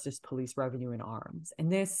on justice, police, revenue, and arms.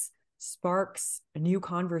 And this sparks new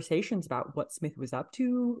conversations about what Smith was up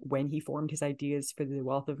to when he formed his ideas for The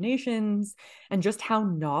Wealth of Nations, and just how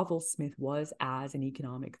novel Smith was as an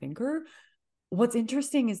economic thinker. What's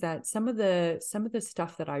interesting is that some of the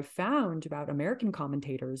stuff that I've found about American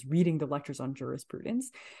commentators reading the lectures on jurisprudence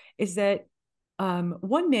is that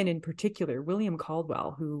one man in particular, William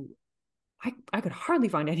Caldwell, who I could hardly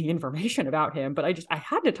find any information about him, but I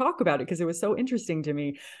had to talk about it because it was so interesting to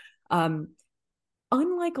me.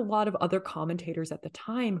 Unlike a lot of other commentators at the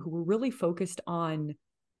time who were really focused on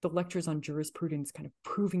the lectures on jurisprudence, kind of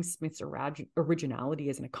proving Smith's originality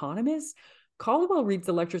as an economist, Caldwell reads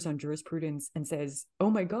the lectures on jurisprudence and says, "Oh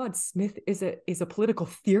my God, Smith is a political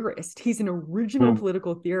theorist. He's an original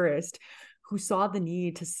political theorist who saw the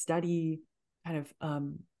need to study kind of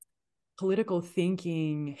political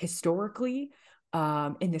thinking historically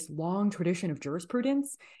in this long tradition of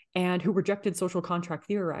jurisprudence, and who rejected social contract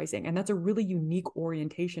theorizing. And that's a really unique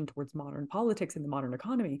orientation towards modern politics and the modern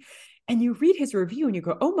economy." And you read his review and you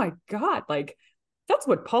go, "Oh my God, like that's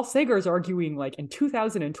what Paul Sager is arguing like in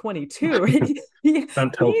 2022.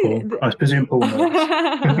 Don't tell Paul. I presume Paul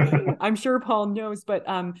knows. I'm sure Paul knows, but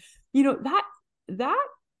you know, that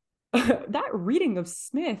that reading of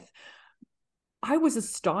Smith, I was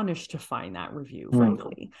astonished to find that review,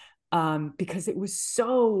 frankly, because it was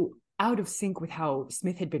so out of sync with how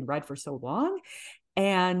Smith had been read for so long,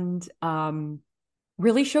 and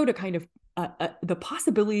really showed a kind of the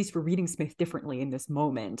possibilities for reading Smith differently in this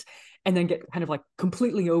moment, and then get kind of like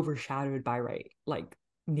completely overshadowed by like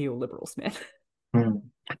neoliberal Smith.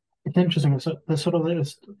 It's interesting. There's sort of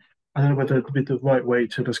this, I don't know whether it would be the right way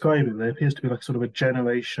to describe it. There appears to be like sort of a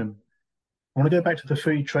generation. I want to go back to the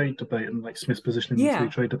free trade debate and like Smith's position in the free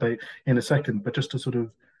trade debate in a second, but just to sort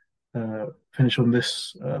of finish on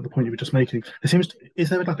this, the point you were just making, is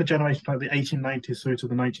there like a generation like the 1890s through to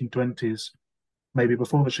the 1920s, maybe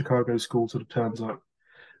before the Chicago School sort of turns up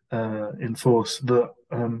in force, that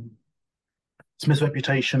Smith's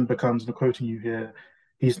reputation becomes, and I'm quoting you here,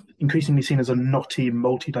 he's increasingly seen as a knotty,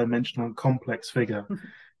 multi-dimensional and complex figure.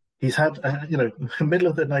 He's had, you know, in the middle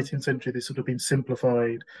of the 19th century, this sort of been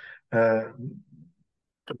simplified. I'm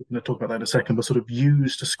going to talk about that in a second, but sort of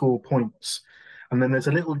used to score points. And then there's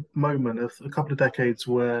a little moment of a couple of decades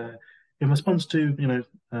where, in response to, you know,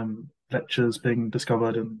 lectures being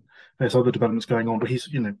discovered and there's other developments going on, but he's,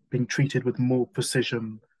 you know, being treated with more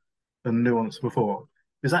precision and nuance before.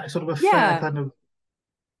 Is that sort of a fair kind of?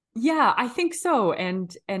 Yeah, I think so.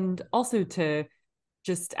 And also to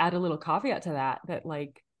just add a little caveat to that, that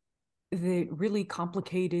like the really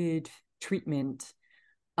complicated treatment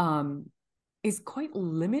is quite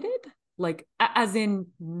limited. Like, as in,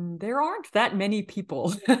 there aren't that many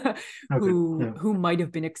people who might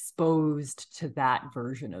have been exposed to that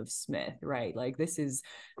version of Smith, right? Like, this is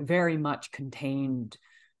very much contained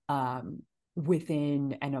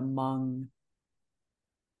within and among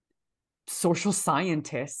social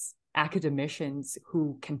scientists, academicians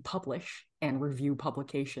who can publish and review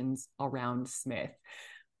publications around Smith.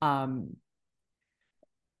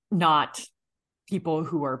 Not people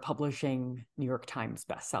who are publishing New York Times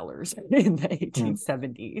bestsellers in the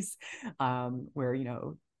 1870s, where, you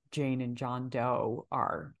know, Jane and John Doe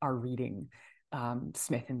are reading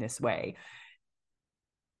Smith in this way.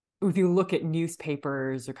 If you look at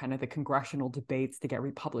newspapers or kind of the congressional debates that get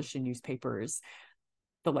republished in newspapers,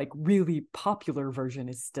 the like really popular version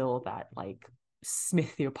is still that like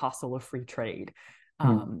Smith, the apostle of free trade.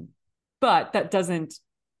 But that doesn't,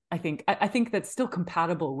 I think that's still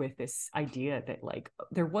compatible with this idea that like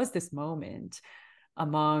there was this moment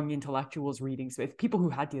among intellectuals reading Smith, people who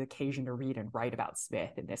had the occasion to read and write about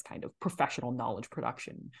Smith in this kind of professional knowledge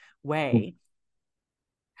production way,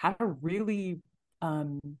 had a really,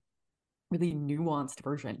 really nuanced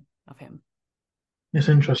version of him. It's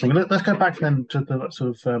interesting. Let's go back then to the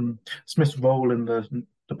sort of Smith's role in the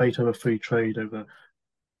debate over free trade over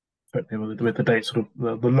with the date sort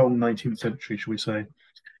of the long 19th century, shall we say,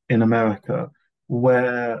 in America,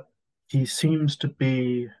 where he seems to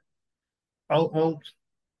be. I'll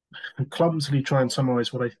clumsily try and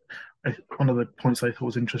summarize what one of the points I thought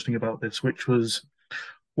was interesting about this, which was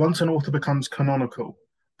once an author becomes canonical,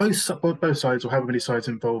 both sides or however many sides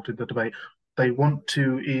involved in the debate, they want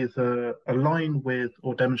to either align with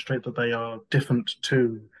or demonstrate that they are different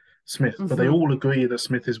to Smith, but they all agree that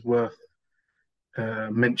Smith is worth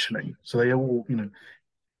mentioning. So they all, you know,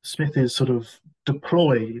 Smith is sort of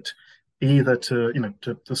deployed either to, you know,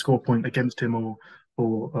 to score a point against him or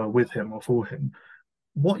with him or for him.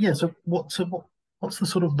 So what's the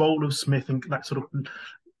sort of role of Smith in that sort of,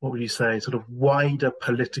 what would you say, sort of wider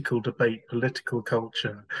political debate, political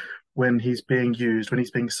culture, when he's being used, when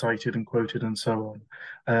he's being cited and quoted and so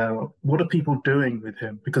on? What are people doing with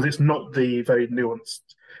him? Because it's not the very nuanced,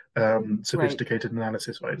 Right, sophisticated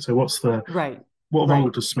analysis, right? So what role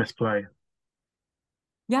right. does Smith play?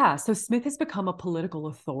 Yeah, so Smith has become a political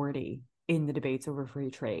authority in the debates over free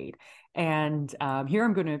trade. And here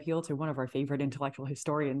I'm going to appeal to one of our favorite intellectual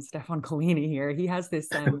historians, Stefan Collini here. He has this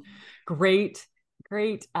great,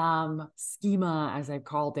 great schema, as I've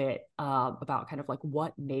called it, about kind of like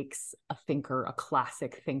what makes a thinker a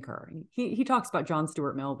classic thinker. He talks about John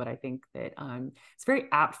Stuart Mill, but I think that it's very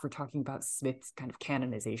apt for talking about Smith's kind of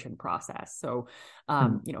canonization process. So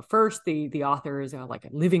Mm, first the author is like a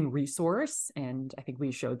living resource, and I think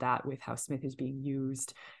we showed that with how Smith is being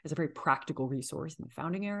used as a very practical resource in the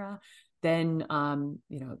founding era. Then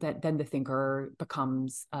then the thinker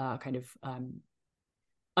becomes kind of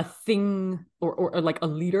a thing, or like a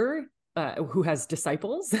leader who has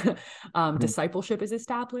disciples. mm, Discipleship is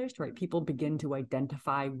established, right? People begin to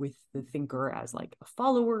identify with the thinker as like a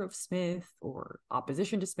follower of Smith or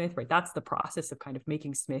opposition to Smith, right? That's the process of kind of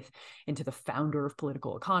making Smith into the founder of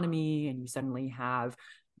political economy. And you suddenly have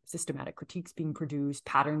systematic critiques being produced,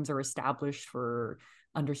 patterns are established for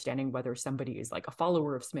understanding whether somebody is like a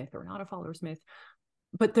follower of Smith or not a follower of Smith.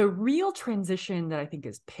 But the real transition that I think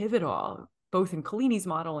is pivotal, both in Collini's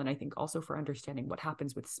model and I think also for understanding what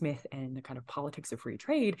happens with Smith and the kind of politics of free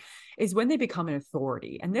trade, is when they become an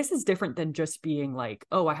authority. And this is different than just being like,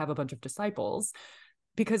 oh, I have a bunch of disciples,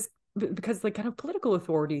 because like kind of political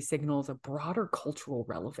authority signals a broader cultural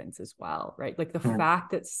relevance as well, right? Like the mm,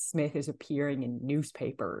 fact that Smith is appearing in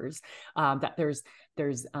newspapers, that there's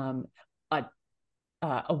a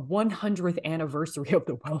 100th anniversary of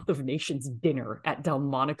the Wealth of Nations dinner at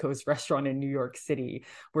Delmonico's restaurant in New York City,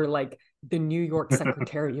 where like the New York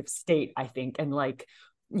Secretary of State, I think, and like,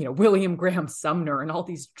 William Graham Sumner and all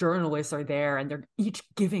these journalists are there, and they're each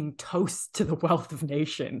giving toasts to the wealth of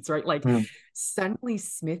nations, right? Like mm, suddenly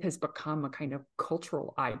Smith has become a kind of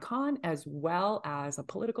cultural icon as well as a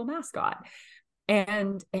political mascot.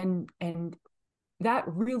 And that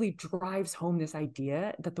really drives home this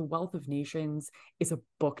idea that the Wealth of Nations is a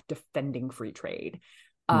book defending free trade.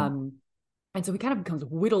 mm, Um, and so he kind of becomes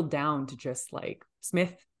whittled down to just like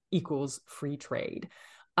Smith equals free trade.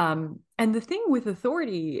 And the thing with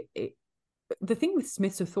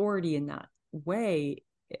Smith's authority in that way,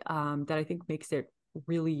 that I think makes it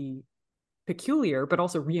really peculiar, but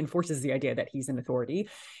also reinforces the idea that he's an authority,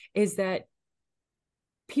 is that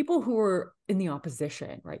people who are in the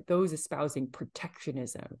opposition, right, those espousing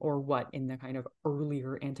protectionism, or what in the kind of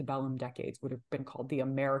earlier antebellum decades would have been called the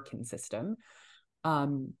American system,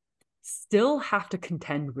 um, still have to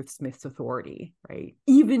contend with Smith's authority, right,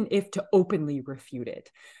 even if to openly refute it.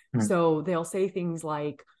 mm. So they'll say things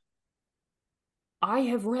like, I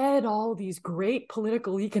have read all these great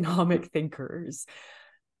political economic thinkers,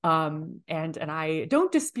 and I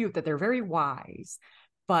don't dispute that they're very wise,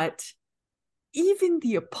 but even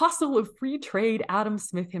the apostle of free trade, Adam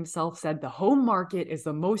Smith himself, said the home market is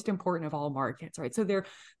the most important of all markets, right? So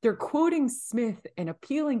they're quoting Smith and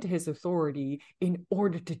appealing to his authority in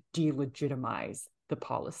order to delegitimize the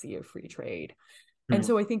policy of free trade. And Mm.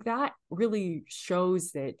 so I think that really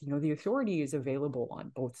shows that, the authority is available on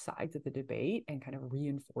both sides of the debate and kind of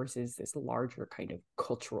reinforces this larger kind of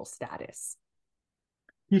cultural status.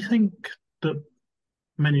 You think that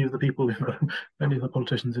many of the people, many of the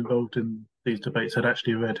politicians involved in these debates had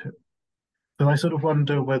actually read him? But I sort of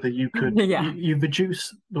wonder whether Yeah. you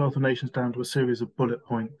reduce the Wealth of Nations down to a series of bullet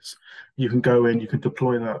points. You can go in, you can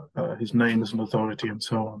deploy that, his name as an authority and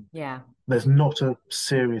so on. Yeah. There's not a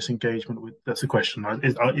serious engagement with, that's the question, right? Do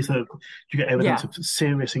you get evidence Yeah. of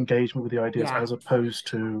serious engagement with the ideas Yeah. as opposed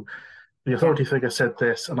to the Yeah. authority figure said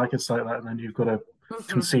this and I can cite that and then you've got to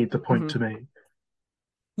Mm-hmm. concede the point Mm-hmm. to me?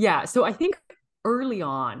 Yeah, so I think early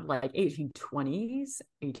on, like 1820s,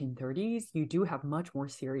 1830s, you do have much more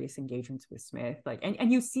serious engagements with Smith. Like,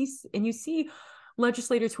 and you see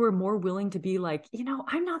legislators who are more willing to be like,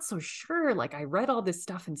 I'm not so sure. Like, I read all this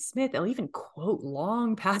stuff in Smith. They'll even quote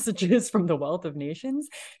long passages from the Wealth of Nations,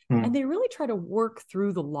 Hmm. and they really try to work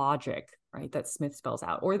through the logic, right, that Smith spells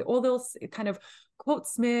out. Or they'll kind of quote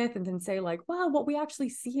Smith and then say like, well, what we actually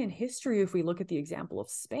see in history, if we look at the example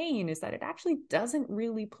of Spain, is that it actually doesn't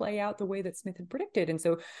really play out the way that Smith had predicted. And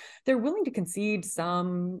so they're willing to concede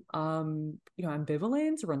some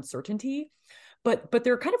ambivalence or uncertainty, but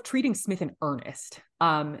they're kind of treating Smith in earnest.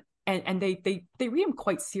 And they read him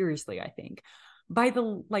quite seriously, I think. By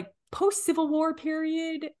the like post-Civil War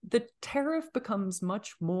period, the tariff becomes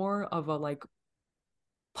much more of a like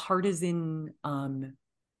partisan um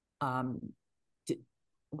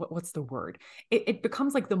what's the word? It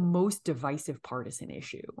becomes like the most divisive partisan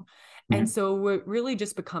issue. And so it really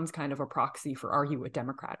just becomes kind of a proxy for, are you a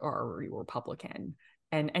Democrat or are you a Republican?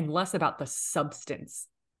 And less about the substance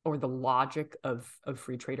or the logic of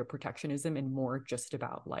free trade or protectionism, and more just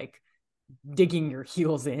about like digging your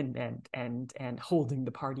heels in and holding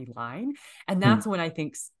the party line. And that's when I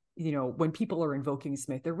think, when people are invoking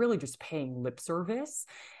Smith, they're really just paying lip service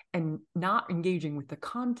and not engaging with the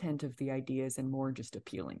content of the ideas, and more just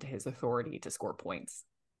appealing to his authority to score points.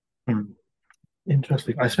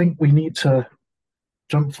 Interesting. I think we need to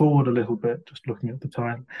jump forward a little bit, just looking at the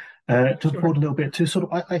time. Jump forward a little bit to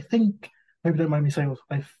sort of, I think, maybe don't mind me saying,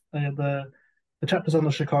 the chapters on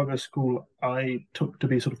the Chicago School I took to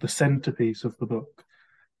be sort of the centerpiece of the book,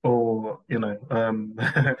 or maybe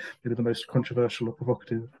the most controversial or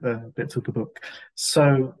provocative bits of the book.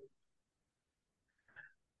 So,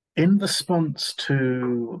 in response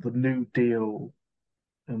to the New Deal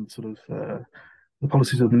and sort of the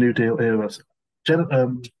policies of the New Deal era,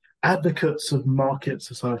 advocates of market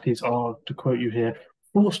societies are, to quote you here,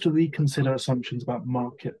 forced to reconsider assumptions about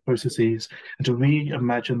market processes and to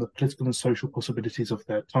reimagine the political and social possibilities of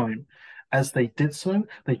their time. As they did so,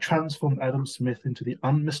 they transformed Adam Smith into the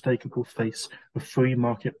unmistakable face of free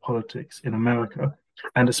market politics in America,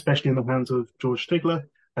 and especially in the hands of George Stigler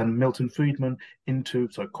and Milton Friedman, into,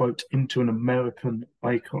 so I quote, into an American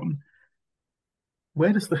icon.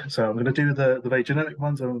 Where does so I'm going to do the very generic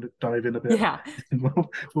ones. I'm going to dive in a bit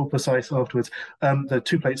more precise afterwards. The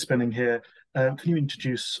two plate spinning here. Can you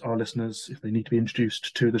introduce our listeners, if they need to be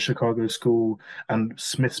introduced, to the Chicago School and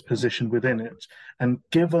Smith's position within it? And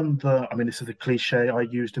given this is a cliche I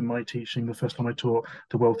used in my teaching the first time I taught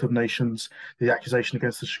The Wealth of Nations. The accusation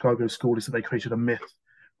against the Chicago School is that they created a myth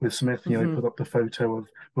with Smith. They put up the photo of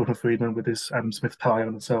Milton Friedman with his Adam Smith tie on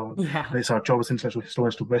and so on. And it's our job as intellectual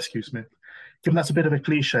historians to rescue Smith. Given that's a bit of a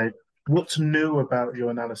cliche, what's new about your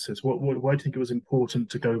analysis? Why do you think it was important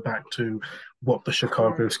to go back to what the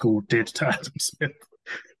Chicago School did to Adam Smith?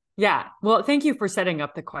 Yeah, well, thank you for setting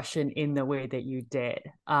up the question in the way that you did.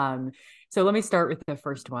 So let me start with the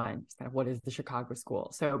first one, kind of what is the Chicago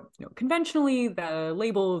School? So, conventionally, the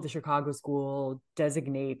label of the Chicago School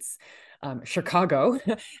designates Chicago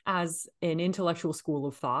as an intellectual school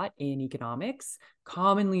of thought in economics,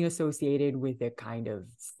 commonly associated with a kind of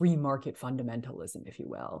free market fundamentalism, if you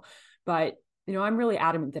will. But, I'm really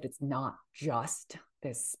adamant that it's not just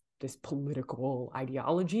this political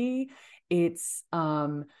ideology. It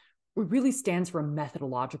really stands for a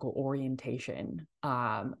methodological orientation,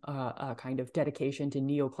 a kind of dedication to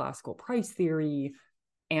neoclassical price theory,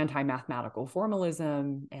 anti-mathematical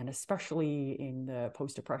formalism, and especially in the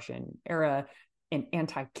post-depression era, an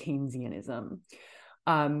anti-Keynesianism.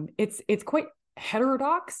 It's quite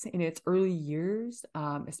heterodox in its early years,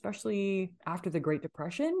 especially after the Great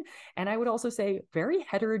Depression, and I would also say very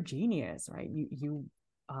heterogeneous. Right?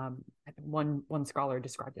 One scholar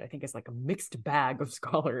described it, I think, as like a mixed bag of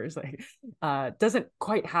scholars. Like, doesn't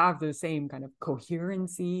quite have the same kind of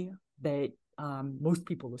coherency that most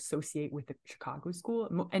people associate with the Chicago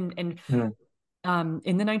School. And in the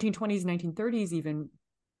 1920s, 1930s, even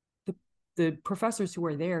the professors who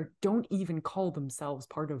are there don't even call themselves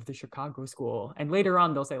part of the Chicago School. And later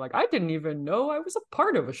on, they'll say, like, I didn't even know I was a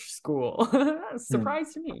part of a school.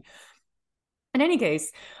 Surprise to me. In any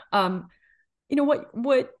case,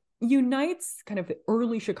 what unites kind of the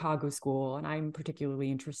early Chicago School, and I'm particularly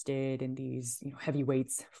interested in these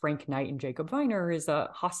heavyweights, Frank Knight and Jacob Viner, is a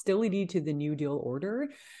hostility to the New Deal order,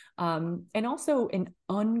 and also an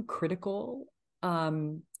uncritical, a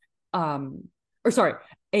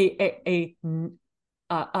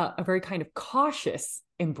very kind of cautious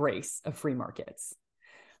embrace of free markets.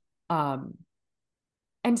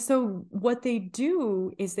 And so what they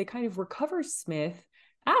do is they kind of recover Smith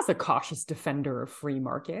as a cautious defender of free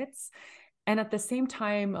markets, and at the same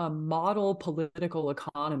time, a model political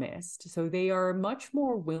economist. So they are much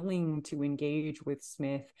more willing to engage with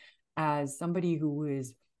Smith as somebody who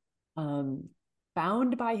is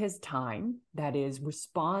bound by his time, that is,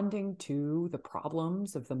 responding to the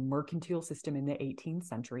problems of the mercantile system in the 18th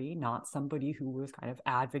century, not somebody who was kind of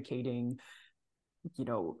advocating,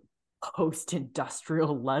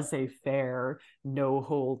 post-industrial laissez-faire, no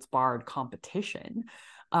holds barred competition,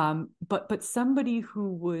 but somebody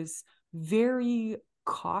who was very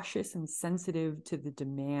cautious and sensitive to the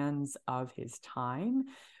demands of his time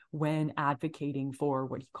when advocating for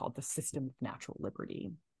what he called the system of natural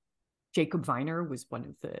liberty. Jacob Viner was one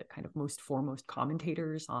of the kind of most foremost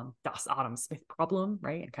commentators on Das Adam Smith problem,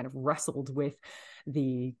 right? And kind of wrestled with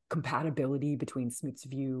the compatibility between Smith's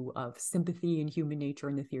view of sympathy in human nature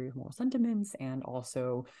and the theory of moral sentiments, and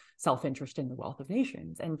also self-interest in the wealth of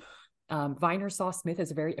nations. And Viner saw Smith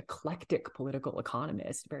as a very eclectic political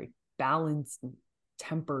economist, very balanced and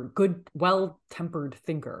tempered, good, well-tempered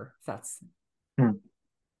thinker. That's, I'm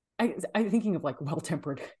thinking of like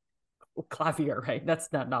well-tempered clavier, right?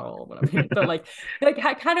 That's not all what I mean, but like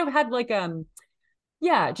kind of had like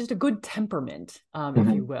yeah, just a good temperament,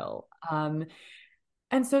 if you will. And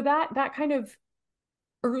so that kind of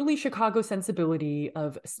early Chicago sensibility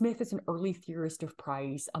of Smith as an early theorist of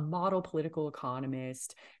price, a model political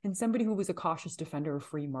economist, and somebody who was a cautious defender of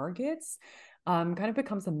free markets, kind of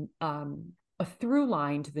becomes a through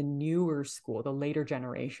line to the newer school, the later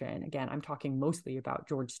generation. Again, I'm talking mostly about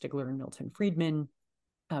George Stigler and Milton Friedman.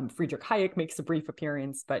 Friedrich Hayek makes a brief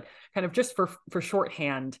appearance, but kind of just for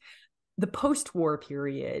shorthand, the post-war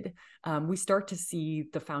period, we start to see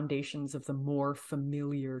the foundations of the more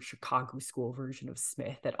familiar Chicago school version of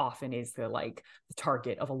Smith that often is the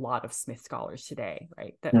target of a lot of Smith scholars today,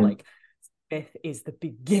 right? That like Smith is the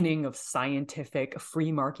beginning of scientific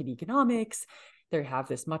free market economics. They have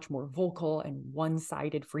this much more vocal and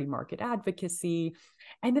one-sided free market advocacy,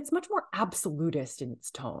 and it's much more absolutist in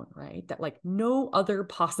its tone, right? That like no other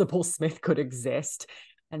possible Smith could exist,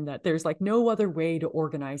 and that there's like no other way to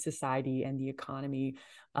organize society and the economy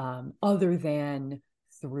other than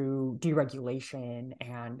through deregulation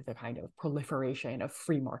and the kind of proliferation of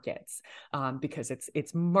free markets, because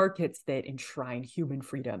it's markets that enshrine human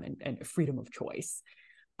freedom and freedom of choice.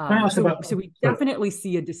 So we definitely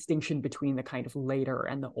see a distinction between the kind of later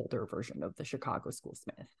and the older version of the Chicago School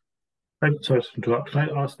Smith. Sorry to interrupt. Can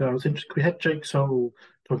I ask? I was interested. We had Jake Soul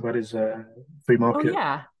talk about his free market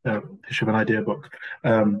History of an Idea book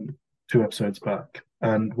 2 episodes back,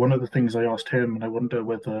 and one of the things I asked him, and I wonder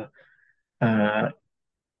whether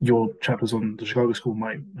your chapters on the Chicago School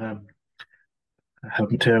might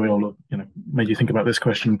have material, or made you think about this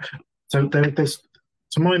question. So there's,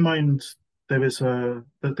 to my mind, there is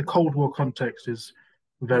the Cold War context is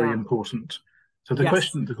very important. So the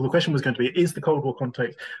question was going to be: is the Cold War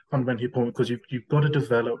context fundamentally important? Because you've got to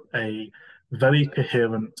develop a very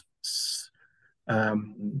coherent,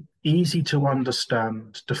 easy to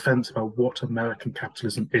understand defense about what American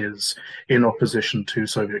capitalism is in opposition to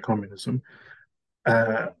Soviet communism.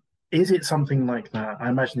 Is it something like that? I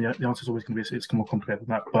imagine the answer is always going to be it's more complicated than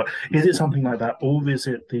that. But is it something like that, or is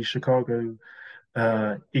it the Chicago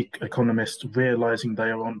economists realizing they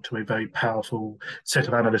are onto a very powerful set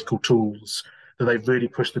of analytical tools, that they've really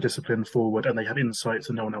pushed the discipline forward and they have insights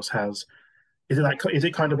that no one else has? Is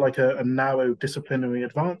it kind of like a narrow disciplinary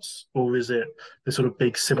advance, or is it the sort of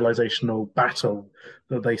big civilizational battle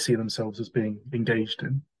that they see themselves as being engaged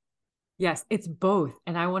in? Yes, it's both.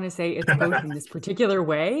 And I want to say it's both in this particular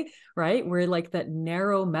way, right? Where like that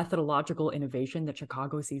narrow methodological innovation that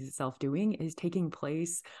Chicago sees itself doing is taking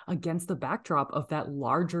place against the backdrop of that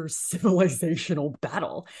larger civilizational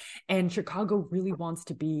battle. And Chicago really wants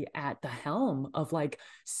to be at the helm of like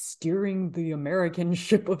steering the American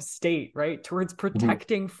ship of state, right? Towards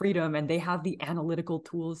protecting freedom. And they have the analytical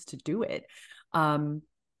tools to do it. And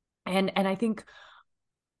I think,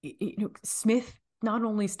 Smith not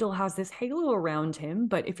only still has this halo around him,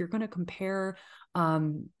 but if you're going to compare,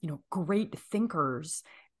 great thinkers,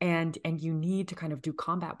 and you need to kind of do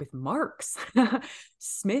combat with Marx,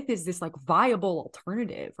 Smith is this like viable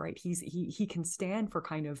alternative, right? He can stand for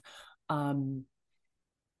kind of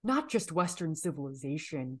not just Western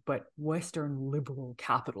civilization, but Western liberal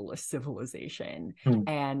capitalist civilization.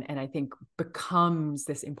 And I think becomes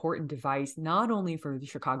this important device, not only for the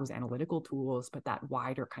Chicago's analytical tools, but that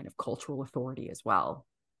wider kind of cultural authority as well.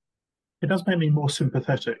 It does make me more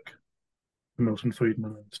sympathetic to Milton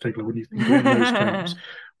Friedman and Stigler when you think of it in those terms.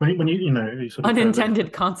 When you sort of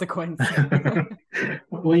unintended consequence.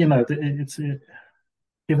 Well, it's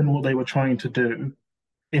given what they were trying to do,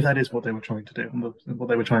 if that is what they were trying to do and what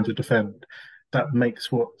they were trying to defend, that makes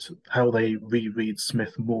how they reread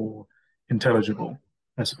Smith more intelligible,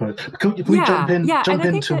 I suppose. Can we jump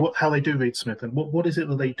into how they do read Smith, and what is it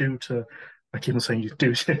that they do to? I keep on saying you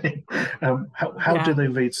do. How do they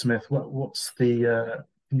read Smith? What's the?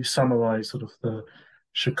 Can you summarize sort of the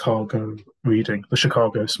Chicago reading, the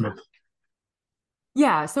Chicago Smith?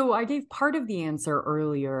 Yeah, so I gave part of the answer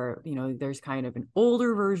earlier. There's kind of an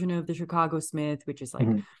older version of the Chicago Smith, which is like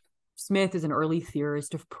Smith is an early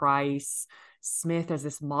theorist of price. Smith as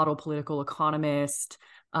this model political economist.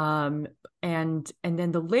 And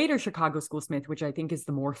then the later Chicago School Smith, which I think is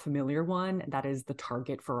the more familiar one, that is the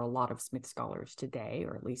target for a lot of Smith scholars today,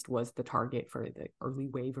 or at least was the target for the early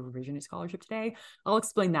wave of revisionist scholarship today. I'll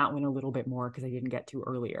explain that one a little bit more because I didn't get to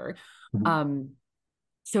earlier. Mm-hmm.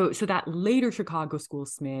 So that later Chicago School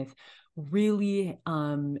Smith really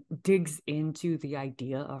digs into the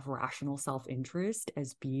idea of rational self-interest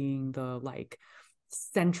as being the like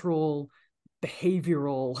central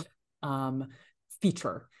behavioral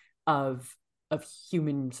feature of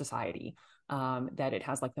human society, that it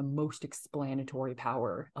has like the most explanatory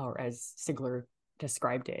power, or as Stigler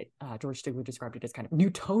described it, George Stigler described it as kind of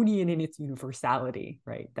Newtonian in its universality,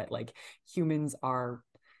 right? That like humans are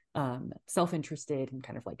self-interested and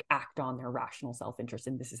kind of like act on their rational self-interest,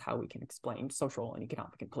 and this is how we can explain social and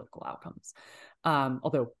economic and political outcomes.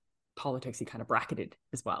 Although politics he kind of bracketed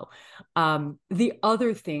as well. The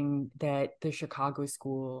other thing that the Chicago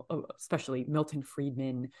School, especially Milton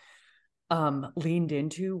Friedman, leaned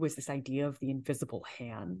into was this idea of the invisible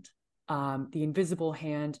hand. The invisible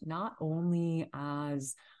hand, not only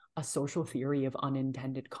as a social theory of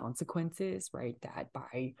unintended consequences, right? That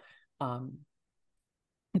by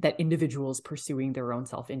that individuals pursuing their own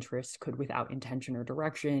self-interest could, without intention or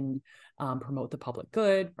direction, promote the public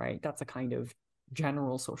good, right? That's a kind of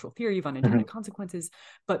general social theory of unintended consequences.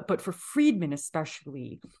 But for Friedman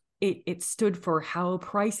especially, it stood for how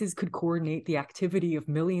prices could coordinate the activity of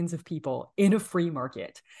millions of people in a free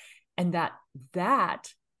market. And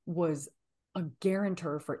that was a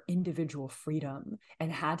guarantor for individual freedom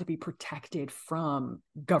and had to be protected from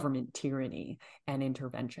government tyranny and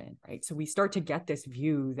intervention, right? So we start to get this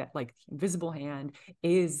view that like the invisible hand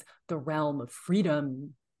is the realm of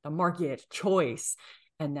freedom, the market, choice,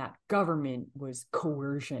 and that government was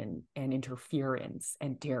coercion and interference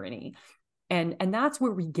and tyranny. And that's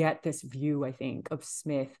where we get this view, I think, of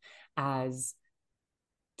Smith as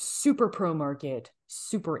super pro-market,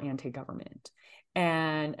 super anti-government.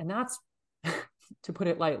 And that's, to put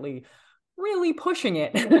it lightly, really pushing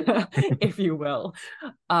it, if you will.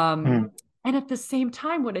 And at the same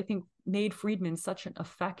time, what I think made Friedman such an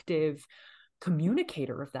effective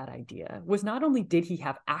communicator of that idea was not only did he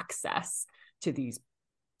have access to these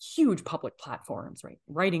huge public platforms, right,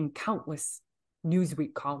 writing countless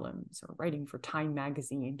Newsweek columns or writing for Time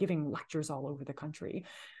magazine, giving lectures all over the country,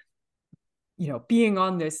 you know, being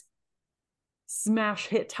on this smash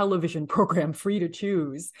hit television program Free to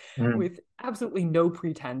Choose with absolutely no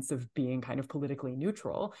pretense of being kind of politically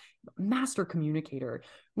neutral, master communicator,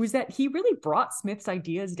 was that he really brought Smith's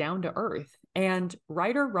ideas down to earth. And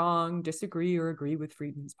right or wrong, disagree or agree with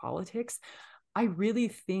Friedman's politics, I really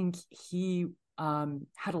think he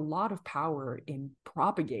had a lot of power in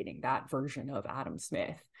propagating that version of Adam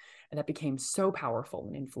Smith. And that became so powerful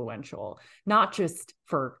and influential, not just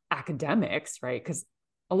for academics, right? Because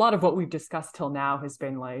a lot of what we've discussed till now has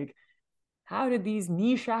been like, how did these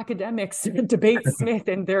niche academics debate Smith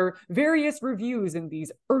in their various reviews in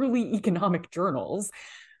these early economic journals?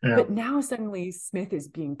 Yeah. But now suddenly Smith is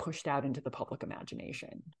being pushed out into the public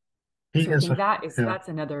imagination. So I think that's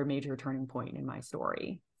another major turning point in my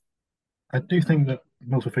story. I do think that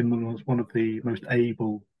Milton Friedman was one of the most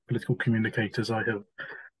able political communicators I have.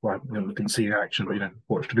 Well, didn't see in action, but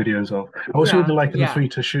watched videos of. I also really like in the free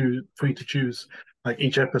to choose. Like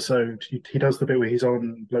each episode, he does the bit where he's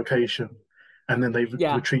on location, and then they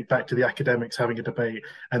retreat back to the academics having a debate,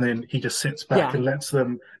 and then he just sits back and lets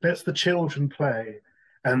the children play,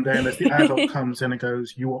 and then as the adult comes in and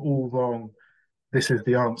goes, "You are all wrong. This is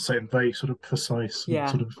the answer," in very sort of precise,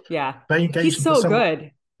 sort of very engaging. He's so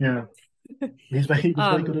good. Yeah, he was very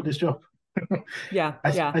good at his job.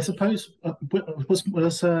 I suppose was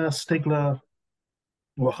Stigler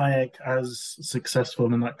or Hayek as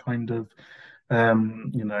successful in that kind of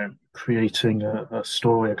creating a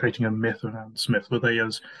story or creating a myth around Smith? Were they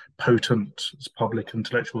as potent as public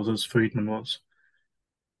intellectuals as Friedman was?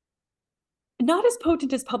 Not as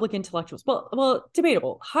potent as public intellectuals. Well,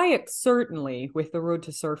 debatable. Hayek certainly with The Road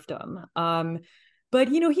to Serfdom. But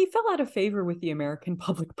he fell out of favor with the American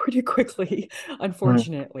public pretty quickly,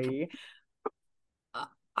 unfortunately.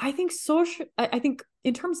 I think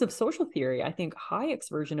in terms of social theory, I think Hayek's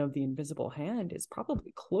version of the invisible hand is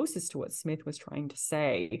probably closest to what Smith was trying to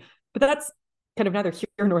say, but that's kind of neither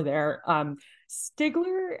here nor there.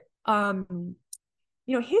 Stigler,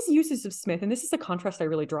 his uses of Smith, and this is a contrast I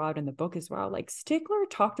really draw out in the book as well. Like Stigler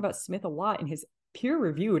talked about Smith a lot in his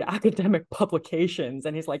peer-reviewed academic publications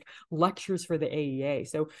and his like lectures for the AEA.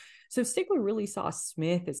 So Stigler really saw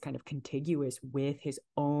Smith as kind of contiguous with his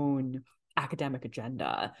own academic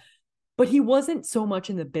agenda. but he wasn't so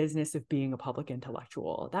much in the business of being a public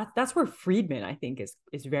intellectual. That's where Friedman, I think, is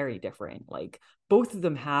very different. Like both of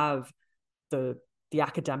them have the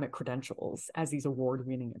academic credentials as these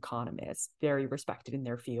award-winning economists, very respected in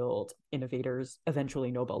their field, innovators,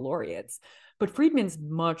 eventually Nobel laureates. But Friedman's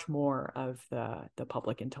much more of the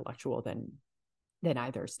public intellectual than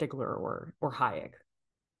either Stigler or Hayek.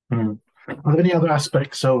 Mm. Are there any other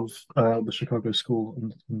aspects of the Chicago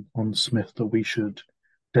School on Smith that we should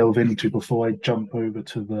delve into before I jump over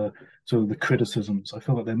to the sort of the criticisms? I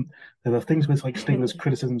feel like there are things with like Stigler's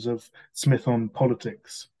criticisms of Smith on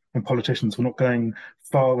politics and politicians. We're not going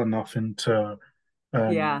far enough into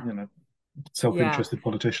Yeah, you know, yeah, self-interested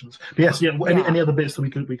politicians. But yes, yeah. yeah, Any other bits that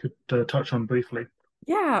we could touch on briefly?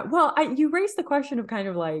 yeah. Well, you raised the question of kind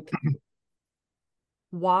of like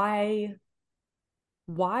why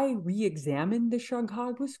re-examine the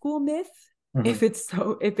Chicago school myth Mhm.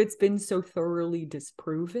 if it's been so thoroughly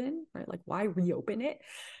disproven, right? Like why reopen it?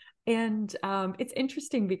 And it's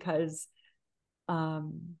interesting because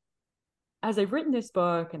um, as I've written this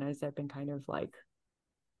book and as I've been kind of like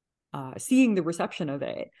seeing the reception of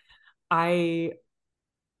it, I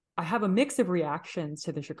have a mix of reactions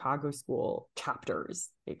to the Chicago school chapters.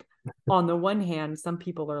 Like on the one hand, some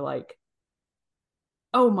people are like,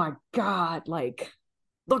 "Oh my God, like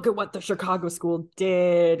look at what the Chicago school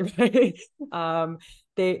did," right?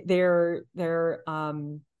 They're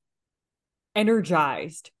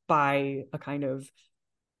energized by a kind of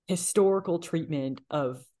historical treatment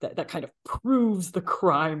of that kind of proves the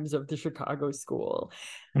crimes of the Chicago school.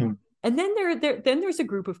 Mhm. And then there's a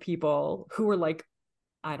group of people who are like,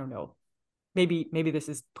 I don't know, maybe this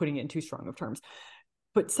is putting it in too strong of terms,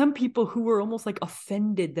 but some people who were almost like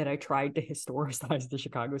offended that I tried to historicize the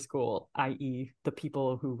Chicago school, i.e., the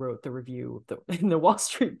people who wrote the review in the Wall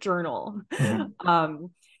Street Journal, Mhm.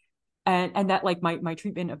 um, and that like my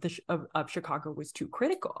treatment of Chicago was too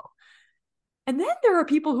critical. And then there are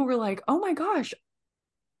people who were like, "Oh my gosh,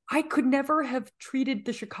 I could never have treated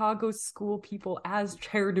the Chicago school people as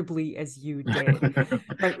charitably as you did,"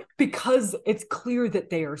 right? Because it's clear that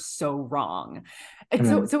they are so wrong. And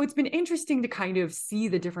so Mhm. so it's been interesting to kind of see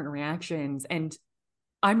the different reactions. And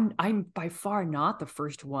I'm by far not the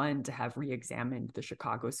first one to have re-examined the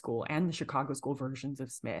Chicago school and the Chicago school versions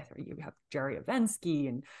of Smith. Or you have Jerry Avensky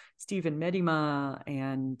and Stephen Medema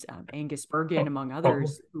and Angus Bergen, Oh, among oh,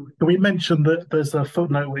 others. Who, can we mention that there's a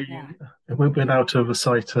footnote where yeah, we'll be able to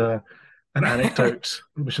recite an anecdote,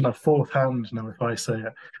 which is now fourth hand now if I say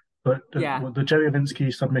it. But yeah, the Jerry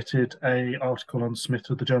Avinsky submitted a article on Smith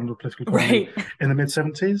to the Journal of Political Economy right, in the mid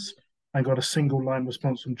 70s and got a single line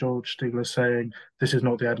response from George Stigler saying, "This is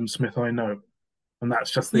not the Adam Smith I know." And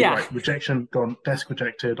that's just the yeah, right rejection, gone, desk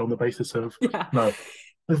rejected on the basis of yeah, no.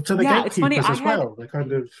 To the yeah. It's funny. gatekeepers I as had, well. They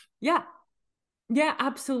kind of yeah, yeah,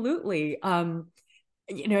 absolutely. No,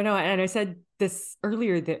 and I said this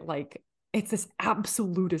earlier that like it's this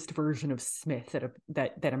absolutist version of Smith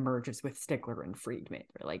that emerges with Stigler and Friedman.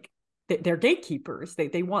 They're like they're gatekeepers.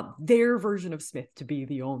 They want their version of Smith to be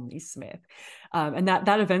the only Smith. And that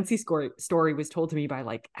Avency story was told to me by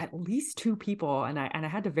like at least two people, and I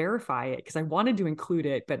had to verify it because I wanted to include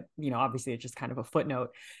it, but obviously it's just kind of a footnote.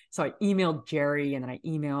 So I emailed Jerry, and then I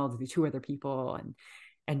emailed the two other people,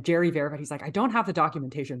 and Jerry verified. He's like, "I don't have the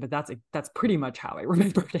documentation, but that's pretty much how I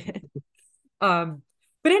remembered it." Um,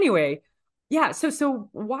 but anyway, yeah. So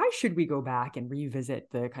why should we go back and revisit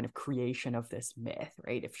the kind of creation of this myth,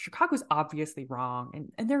 right? If Chicago's obviously wrong,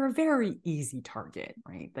 and they're a very easy target,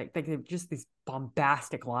 right? Like they're just these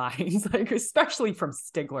bombastic lines, like especially from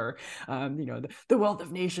Stigler. The wealth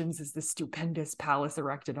of nations is the stupendous palace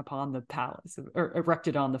erected upon the palace, or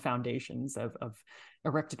erected on the foundations of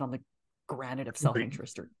erected on the granite of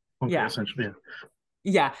self-interest. Or okay, yeah, essentially.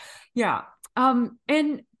 Yeah. yeah, yeah.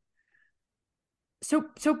 And so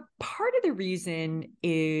part of the reason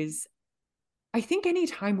is I think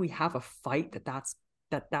anytime we have a fight that's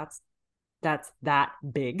that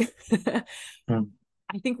big, Mm.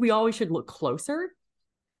 I think we always should look closer,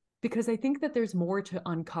 because I think that there's more to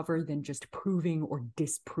uncover than just proving or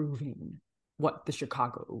disproving what the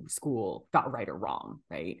Chicago school got right or wrong,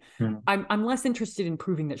 right? Mm. I'm less interested in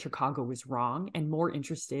proving that Chicago was wrong and more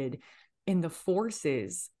interested in the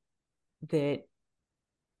forces that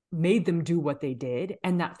made them do what they did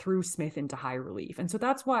and that threw Smith into high relief. And so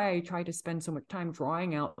that's why I try to spend so much time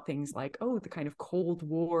drawing out things like, the kind of Cold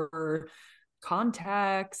War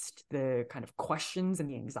context, the kind of questions and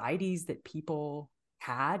the anxieties that people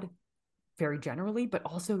had very generally, but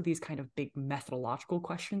also these kind of big methodological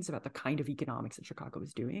questions about the kind of economics that Chicago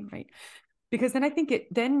was doing, right? Because then I think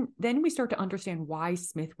then we start to understand why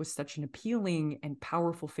Smith was such an appealing and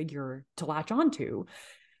powerful figure to latch onto,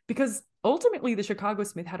 because ultimately the Chicago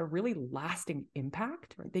Smith had a really lasting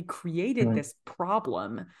impact, right? They created this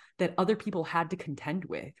problem that other people had to contend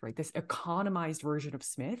with, right? This economized version of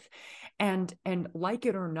Smith. And like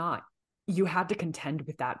it or not, you had to contend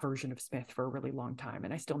with that version of Smith for a really long time.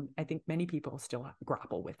 And I think many people still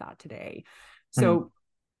grapple with that today. So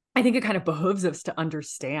I think it kind of behooves us to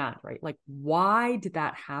understand, right? Like, why did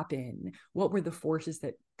that happen? What were the forces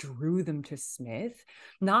that drew them to Smith?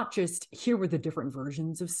 Not just here were the different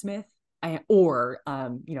versions of Smith, or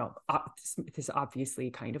Smith is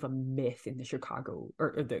obviously kind of a myth in the Chicago,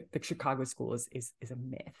 or the Chicago school is a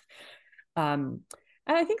myth. And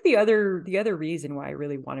I think the other reason why I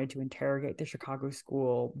really wanted to interrogate the Chicago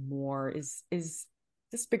school more is this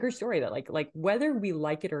bigger story that like whether we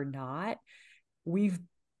like it or not, we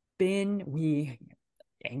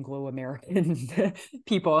Anglo-American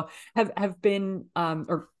people have been,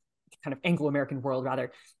 or kind of Anglo-American world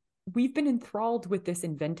rather, we've been enthralled with this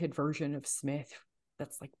invented version of Smith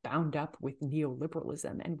that's like bound up with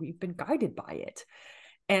neoliberalism, and we've been guided by it.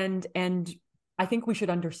 And I think we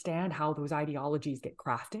should understand how those ideologies get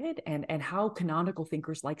crafted and how canonical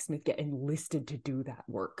thinkers like Smith get enlisted to do that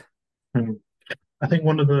work. I think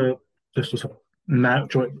one of the, just to sort of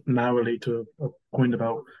narrowly to a point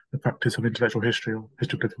about the practice of intellectual history or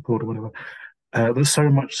history of political thought or whatever, there's so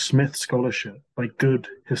much Smith scholarship, like good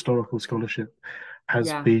historical scholarship,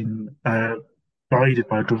 has been guided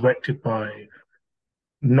by, directed by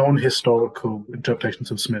non-historical interpretations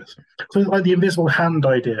of Smith. So like the invisible hand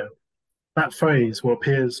idea, that phrase will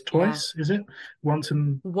appears twice, is it? Once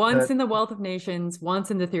in the Wealth of Nations, once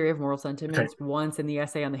in the Theory of Moral Sentiments, once in the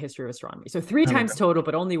Essay on the History of Astronomy. So three times total,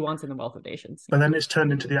 but only once in the Wealth of Nations. But then it's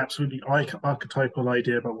turned into the absolutely archetypal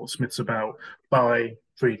idea about what Smith's about by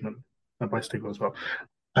Friedman and by Stigler as well.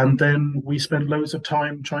 And then we spend loads of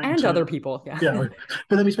time trying to other people, but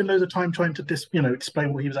then we spend loads of time trying to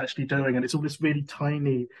explain what he was actually doing, and it's all this really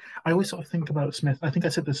tiny. I always sort of think about Smith. I think I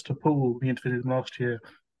said this to Paul, we interviewed him last year.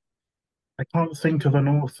 I can't think of an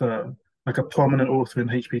author, like a prominent author in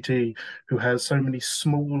HPT, who has so many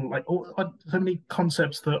small, so many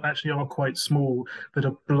concepts that actually are quite small that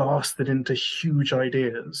are blasted into huge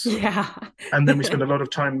ideas. Yeah. And then we spend a lot of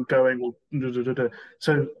time going, well,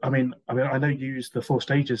 So, I mean, I know you used the four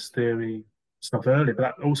stages theory stuff earlier, but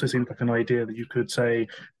that also seems like an idea that you could say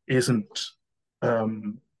isn't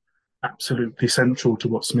absolutely central to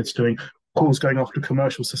what Smith's doing. Paul's going after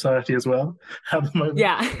commercial society as well at the moment.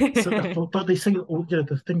 Yeah. But they think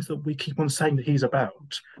the things that we keep on saying that he's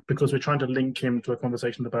about, because we're trying to link him to a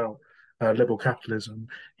conversation about liberal capitalism.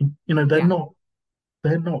 They're not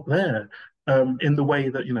there in the way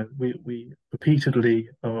that we repeatedly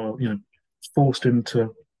are forced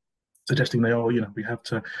into suggesting they are. We have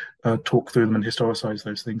to talk through them and historicize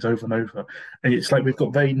those things over and over. And it's like we've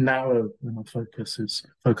got very narrow foci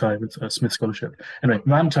with Smith scholarship. Anyway,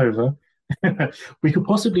 rant over. We could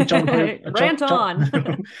possibly Rant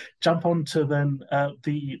on. jump on to then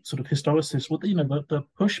the sort of historicist, the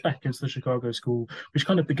pushback against the Chicago School, which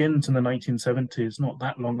kind of begins in the 1970s, not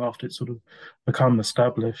that long after it's sort of become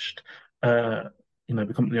established.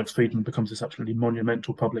 Friedman becomes this absolutely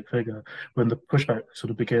monumental public figure when the pushback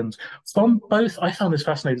sort of begins from both. I found this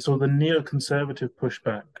fascinating. So the neoconservative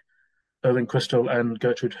pushback, Erwin Kristol and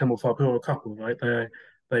Gertrude Himmelfarb, who are a couple, right?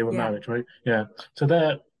 They were married, right? Yeah. So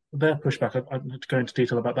their pushback. I'm not to go into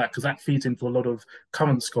detail about that because that feeds into a lot of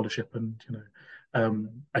current scholarship, and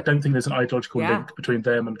I don't think there's an ideological link between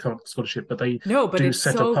them and current scholarship, but they do it's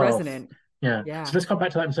set so a path. resonant. Yeah. So let's come back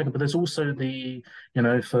to that in a second. But there's also for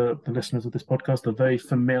the listeners of this podcast, the very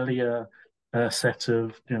familiar set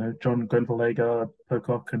of, John Grenville Agard,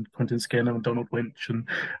 Pocock, and Quentin Skinner, and Donald Winch,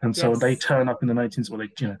 and so on. They turn up in the 19th. Well,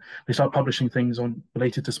 they start publishing things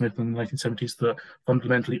related to Smith in the 1970s that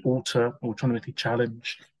fundamentally alter or fundamentally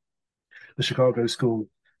challenge the Chicago School.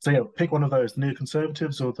 So pick one of those: the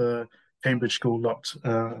neoconservatives or the Cambridge School lot,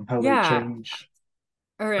 and how they change.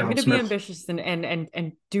 All right, I'm going to be ambitious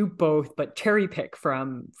and do both, but cherry pick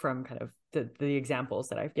from kind of the examples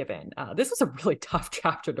that I've given. This was a really tough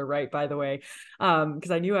chapter to write, by the way,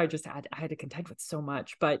 because I knew I had to contend with so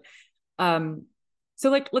much. But so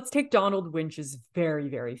let's take Donald Winch's very,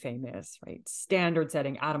 very famous, right,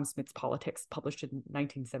 standard-setting Adam Smith's Politics, published in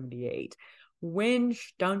 1978.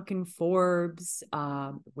 Winch, Duncan Forbes,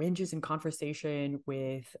 Winch is in conversation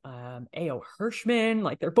with A.O. Hirschman,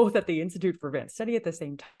 like they're both at the Institute for Advanced Study at the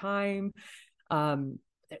same time.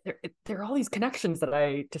 There are all these connections that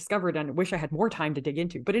I discovered and wish I had more time to dig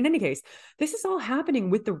into. But in any case, this is all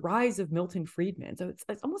happening with the rise of Milton Friedman. So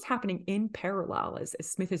it's almost happening in parallel as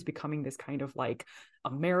Smith is becoming this kind of like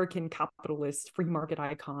American capitalist free market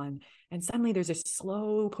icon. And suddenly there's a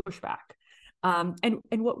slow pushback. And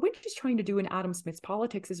what Winch is trying to do in Adam Smith's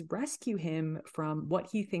Politics is rescue him from what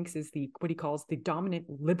he thinks is what he calls the dominant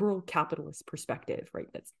liberal capitalist perspective, right?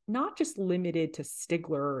 That's not just limited to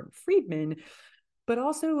Stigler and Friedman, but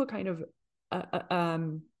also a kind of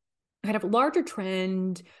larger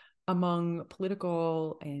trend among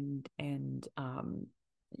political and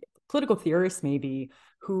political theorists, maybe,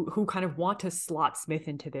 who kind of want to slot Smith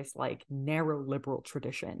into this like narrow liberal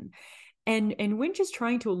tradition. And Winch is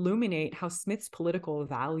trying to illuminate how Smith's political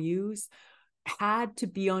values had to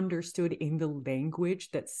be understood in the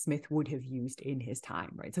language that Smith would have used in his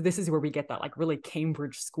time, right? So this is where we get that like really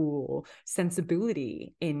Cambridge school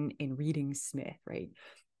sensibility in reading Smith, right?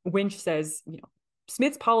 Winch says,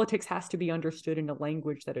 Smith's politics has to be understood in a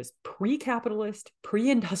language that is pre-capitalist,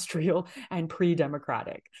 pre-industrial, and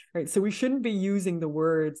pre-democratic, right? So we shouldn't be using the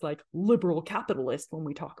words like liberal capitalist when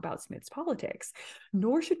we talk about Smith's politics,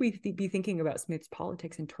 nor should we be thinking about Smith's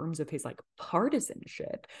politics in terms of his like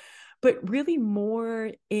partisanship, but really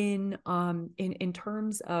more in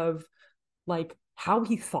terms of like how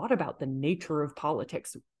he thought about the nature of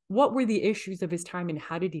politics. What were the issues of his time and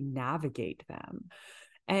how did he navigate them?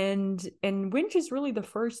 And Winch is really the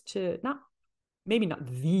first to, maybe not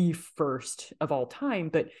the first of all time,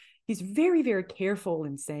 but he's very, very careful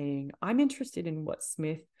in saying, I'm interested in what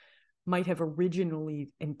Smith might have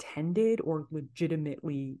originally intended or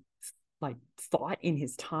legitimately like thought in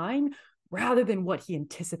his time, rather than what he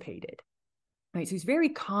anticipated. Right. So he's very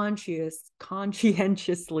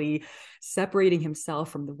conscientiously separating himself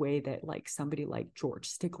from the way that like somebody like George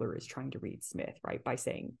Stigler is trying to read Smith, right? By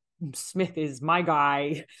saying, Smith is my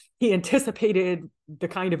guy. He anticipated the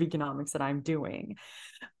kind of economics that I'm doing.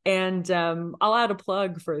 And I'll add a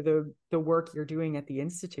plug for the work you're doing at the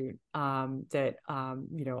Institute. I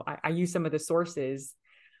use some of the sources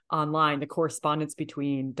online, the correspondence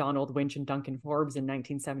between Donald Winch and Duncan Forbes in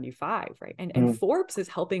 1975, right? And Forbes is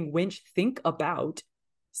helping Winch think about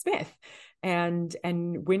Smith. And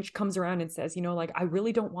Winch comes around and says, I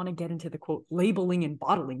really don't want to get into the quote labeling and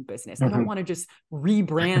bottling business. I don't want to just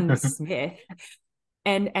rebrand Smith.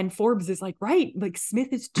 And Forbes is like, right, like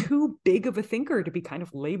Smith is too big of a thinker to be kind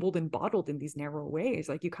of labeled and bottled in these narrow ways.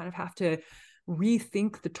 Like you kind of have to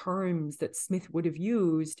rethink the terms that Smith would have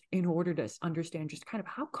used in order to understand just kind of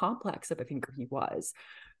how complex of a thinker he was.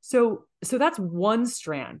 So that's one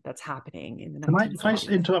strand that's happening in the 1970s. Can I just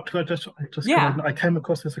interrupt? Yeah. I came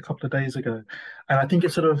across this a couple of days ago, and I think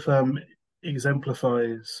it sort of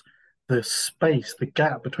exemplifies the space, the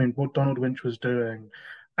gap between what Donald Winch was doing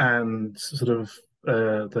and sort of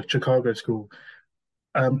the Chicago School.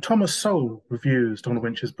 Thomas Sowell reviews Donald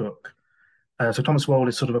Winch's book. So Thomas Sowell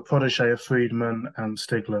is sort of a protege of Friedman and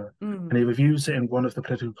Stigler, and he reviews it in one of the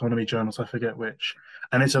political economy journals, I forget which.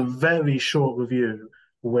 And it's a very short review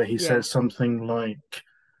where he says something like,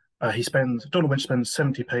 Donald Winch spends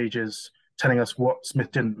 70 pages telling us what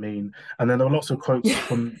Smith didn't mean. And then there are lots of quotes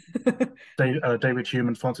from David Hume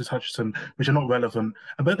and Francis Hutcheson, which are not relevant.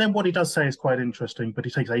 But then what he does say is quite interesting, but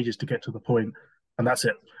he takes ages to get to the point, and that's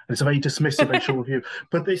it. And it's a very dismissive, very short review.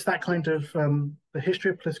 But it's that kind of the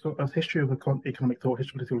history of economic thought,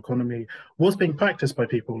 history of political economy was being practiced by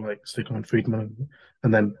people like Stigler and Friedman,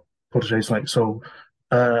 and then proteges like Sowell.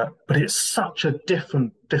 But it's such a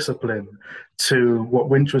different discipline to what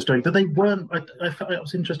Winch was doing that they weren't. I thought it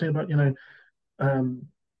was interesting about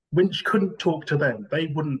Winch couldn't talk to them. They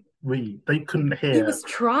wouldn't read. They couldn't hear. He was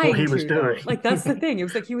trying what he was doing. Though. Like that's the thing. It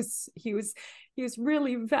was like he was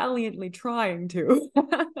really valiantly trying to.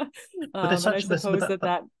 But there's such I suppose that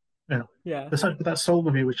that Sowell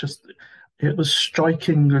review was just it was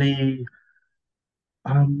strikingly.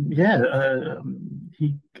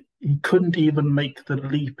 He couldn't even make the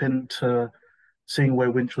leap into seeing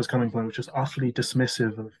where Winch was coming from, which was utterly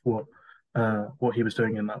dismissive of what he was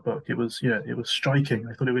doing in that book. It was striking.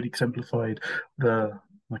 I thought it really exemplified the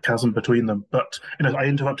chasm between them. But I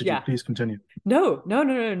interrupted you. Please continue. No.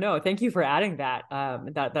 Thank you for adding that.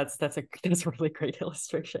 That's a really great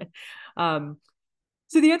illustration. So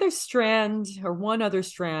the other strand, or one other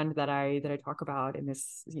strand that I talk about in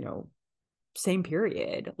this, same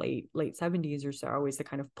period, late 70s or so, is the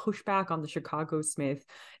kind of pushback on the Chicago Smith,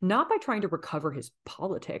 not by trying to recover his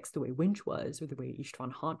politics the way Winch was, or the way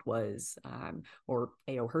Istvan Hant was, or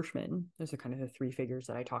A.O. Hirschman. Those are kind of the three figures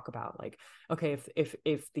that I talk about. Like, okay, if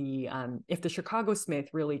the Chicago Smith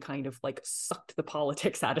really kind of like sucked the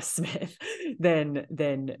politics out of Smith,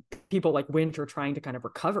 then people like Winch are trying to kind of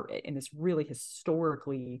recover it in this really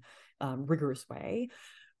historically rigorous way.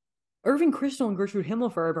 Irving Kristol and Gertrude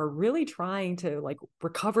Himmelfarb are really trying to like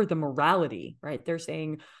recover the morality, right? They're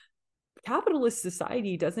saying capitalist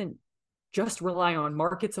society doesn't just rely on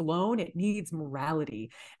markets alone. It needs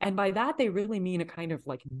morality. And by that, they really mean a kind of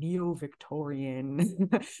like neo-Victorian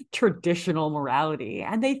traditional morality.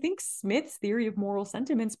 And they think Smith's theory of moral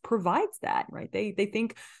sentiments provides that, right? They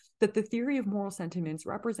think that the theory of moral sentiments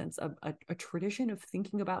represents a tradition of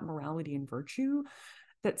thinking about morality and virtue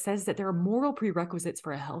that says that there are moral prerequisites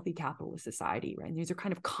for a healthy capitalist society, right? And these are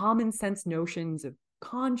kind of common sense notions of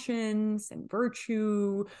conscience and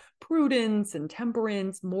virtue, prudence and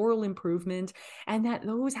temperance, moral improvement, and that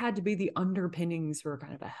those had to be the underpinnings for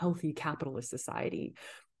kind of a healthy capitalist society.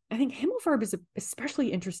 I think Himmelfarb is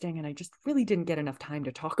especially interesting, and I just really didn't get enough time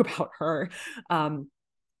to talk about her.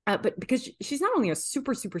 But because she's not only a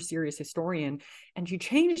super serious historian, and she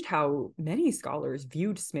changed how many scholars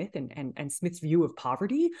viewed Smith and Smith's view of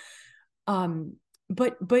poverty.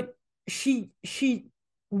 But she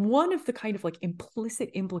one of the kind of like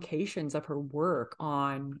implicit implications of her work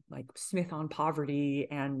on like Smith on poverty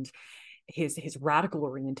and his radical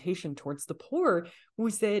orientation towards the poor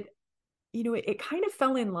was that, you know, it kind of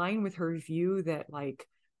fell in line with her view that like,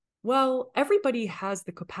 well, everybody has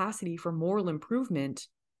the capacity for moral improvement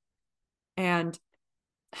and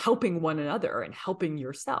helping one another and helping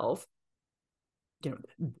yourself. You know,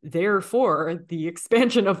 therefore the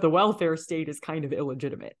expansion of the welfare state is kind of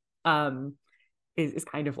illegitimate. Is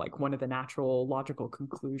kind of like one of the natural logical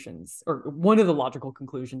conclusions, or one of the logical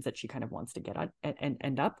conclusions that she kind of wants to get at and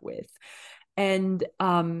end up with. And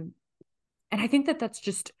I think that that's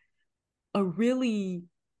just a really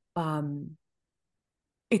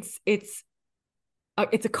it's a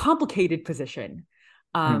complicated position,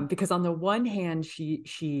 because on the one hand, she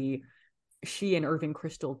and Irving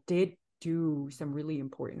Kristol did do some really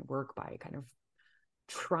important work by kind of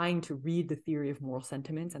trying to read the theory of moral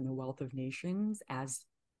sentiments and the wealth of nations as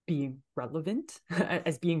being relevant,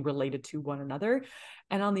 as being related to one another.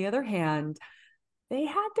 And on the other hand, they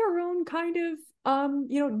had their own kind of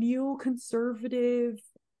neoconservative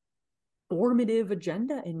formative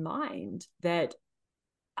agenda in mind that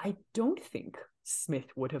I don't think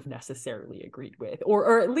Smith would have necessarily agreed with,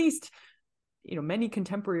 or at least, you know, many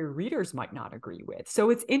contemporary readers might not agree with. So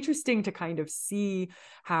it's interesting to kind of see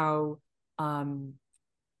how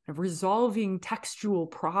resolving textual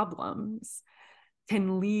problems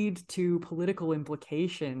can lead to political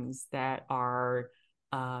implications that are,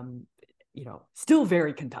 still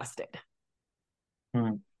very contested.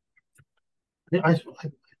 I thought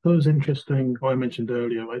it was interesting what I mentioned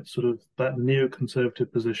earlier, right? Sort of that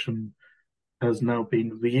neoconservative position has now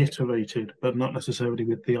been reiterated, but not necessarily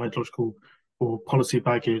with the ideological or policy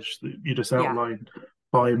baggage that you just outlined,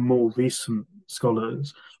 by more recent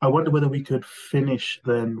scholars. I wonder whether we could finish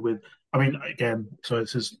then with, I mean, again, so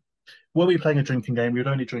this is, were we playing a drinking game? You'd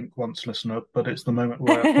only drink once, listener, but it's the moment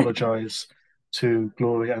where I apologise to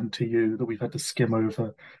Gloria and to you that we've had to skim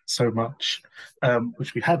over so much,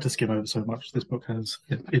 which we had to skim over so much. This book has,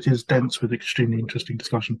 it is dense with extremely interesting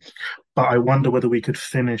discussion. But I wonder whether we could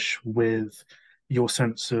finish with your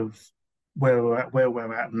sense of where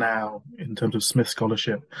we're at now in terms of Smith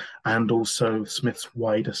scholarship, and also Smith's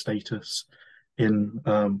wider status in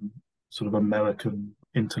sort of American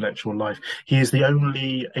intellectual life. He is the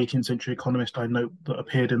only 18th century economist I know that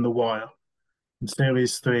appeared in The Wire. In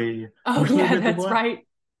series 3. Oh, yeah, that's right.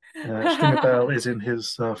 Stringer Bell is in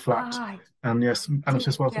his flat, and yes, Adam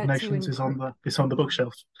Smith's Wealth of Nations is on the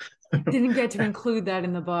bookshelf. Didn't get to include that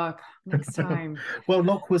in the book. Next time. Well,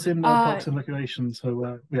 Locke was in Parks and Recreation,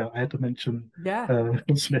 so yeah, I had to mention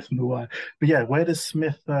Smith and The Wire. But yeah, where does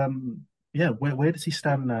Smith? Where does he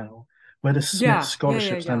stand now? Where does Smith's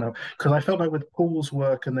scholarship stand now? Because I felt like with Paul's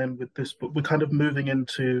work and then with this book, we're kind of moving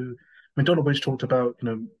into. I mean, Donald Wage talked about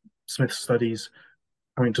Smith's studies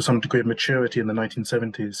coming to some degree of maturity in the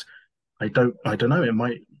 1970s. I don't know. It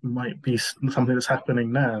might be something that's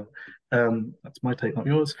happening now. That's my take, not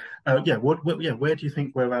yours. Where do you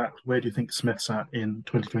think we're at? Where do you think Smith's at in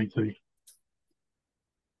 2023?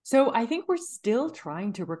 So I think we're still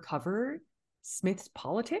trying to recover Smith's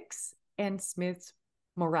politics and Smith's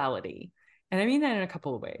morality. And I mean that in a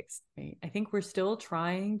couple of ways. Right? I think we're still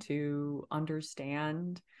trying to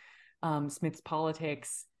understand Smith's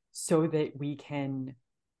politics so that we can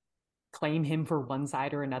claim him for one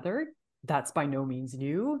side or another. That's by no means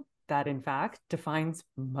new. That, in fact, defines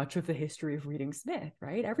much of the history of reading Smith,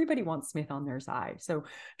 right? Everybody wants Smith on their side. So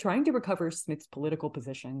trying to recover Smith's political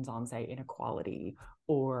positions on, say, inequality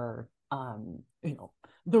or,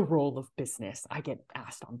 the role of business. I get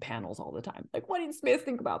asked on panels all the time, like, what did Smith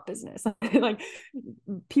think about business? Like,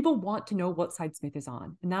 people want to know what side Smith is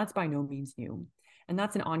on, and that's by no means new. And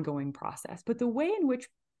that's an ongoing process. But the way in which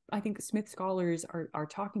I think Smith scholars are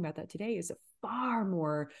talking about that today is a far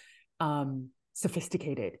more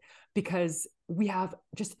sophisticated because we have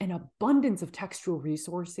just an abundance of textual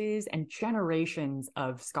resources and generations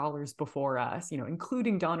of scholars before us,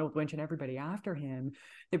 including Donald Winch and everybody after him,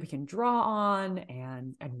 that we can draw on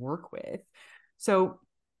and work with. So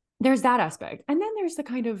there's that aspect. And then there's the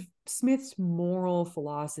kind of Smith's moral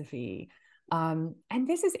philosophy. And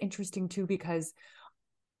this is interesting too, because,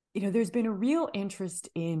 there's been a real interest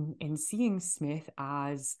in seeing Smith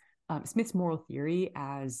as Smith's moral theory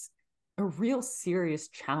as a real serious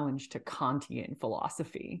challenge to Kantian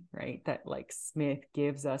philosophy, right? That like Smith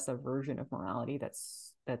gives us a version of morality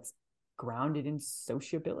that's grounded in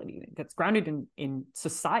sociability, that's grounded in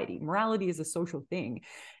society. Morality is a social thing.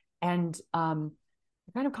 And kind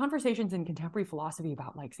of conversations in contemporary philosophy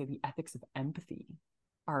about, like, say, the ethics of empathy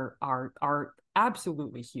are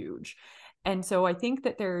absolutely huge. And so I think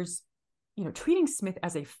that there's, treating Smith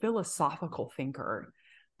as a philosophical thinker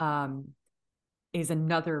is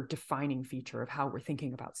another defining feature of how we're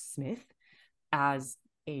thinking about Smith as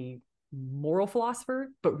a moral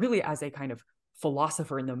philosopher, but really as a kind of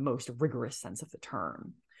philosopher in the most rigorous sense of the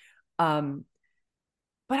term.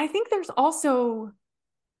 But I think there's also,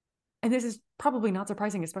 and this is probably not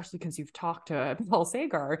surprising, especially because you've talked to Paul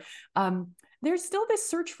Sagar, there's still this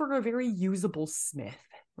search for a very usable Smith,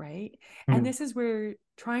 right? And this is where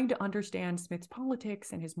trying to understand Smith's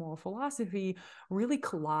politics and his moral philosophy really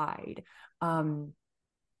collide. I'm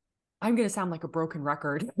going to sound like a broken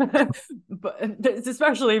record, but it's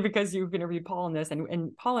especially because you've interviewed Paul on this,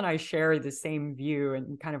 and Paul and I share the same view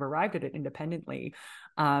and kind of arrived at it independently.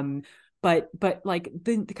 But like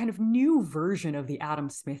the kind of new version of the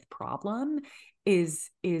Adam Smith problem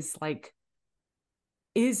is like,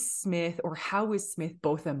 is Smith, or how is Smith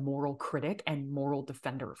both a moral critic and moral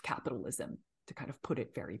defender of capitalism, to kind of put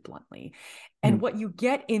it very bluntly? And what you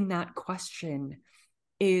get in that question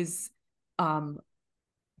is kind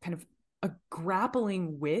of a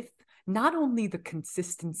grappling with not only the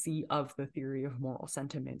consistency of the theory of moral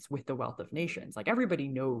sentiments with the Wealth of Nations. Like, everybody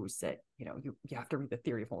knows that, you have to read the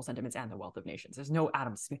theory of moral sentiments and the Wealth of Nations. There's no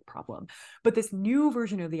Adam Smith problem. But this new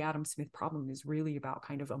version of the Adam Smith problem is really about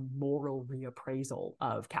kind of a moral reappraisal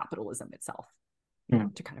of capitalism itself,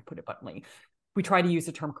 to kind of put it bluntly. We try to use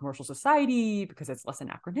the term commercial society because it's less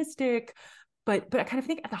anachronistic. But I kind of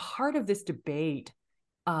think at the heart of this debate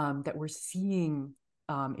that we're seeing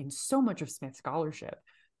in so much of Smith scholarship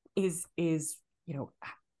is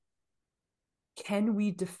can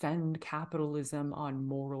we defend capitalism on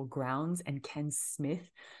moral grounds, and can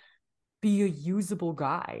Smith be a usable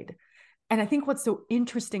guide? And I think what's so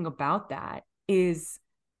interesting about that is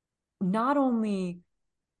not only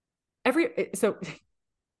so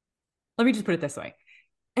let me just put it this way.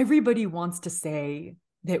 Everybody wants to say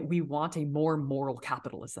that we want a more moral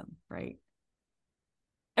capitalism, right?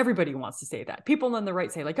 Everybody wants to say that. People on the right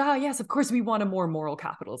say, like, yes, of course we want a more moral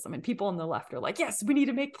capitalism. And people on the left are like, yes, we need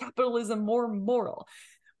to make capitalism more moral.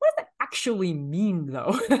 What does that actually mean,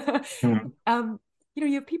 though?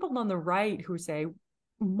 You have people on the right who say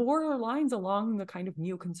more lines along the kind of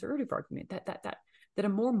neoconservative argument that a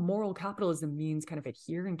more moral capitalism means kind of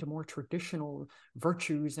adhering to more traditional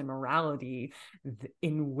virtues and morality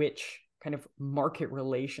in which kind of market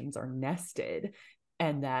relations are nested.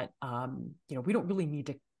 And that, we don't really need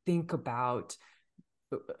to think about,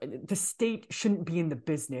 the state shouldn't be in the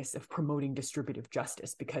business of promoting distributive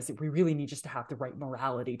justice, because we really need just to have the right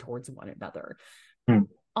morality towards one another.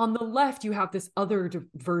 On the left, you have this other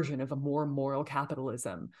version of a more moral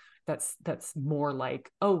capitalism that's more like,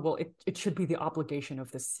 it should be the obligation of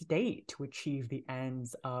the state to achieve the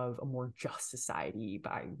ends of a more just society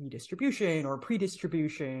by redistribution or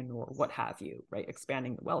predistribution or what have you, right?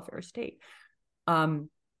 Expanding the welfare state. And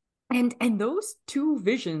those two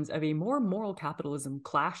visions of a more moral capitalism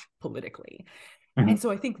clash politically. And so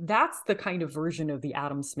I think that's the kind of version of the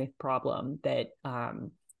Adam Smith problem that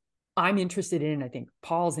I'm interested in. I think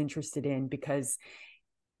Paul's interested in, because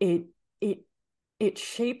it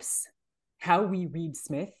shapes how we read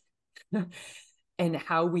Smith and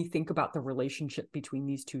how we think about the relationship between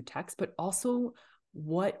these two texts, but also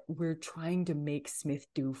what we're trying to make Smith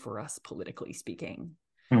do for us, politically speaking.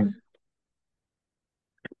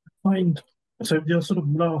 So the sort of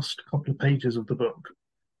last couple of pages of the book,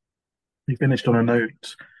 we finished on a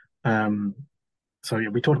note. So yeah,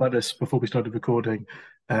 we talked about this before we started recording,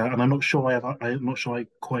 and I'm not sure I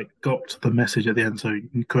quite got the message at the end. So you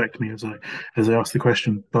can correct me as I ask the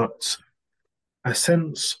question. But a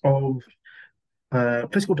sense of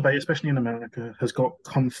political debate, especially in America, has got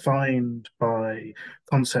confined by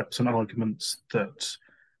concepts and arguments that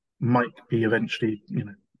might be eventually,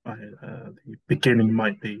 the beginning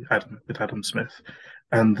might be Adam Smith,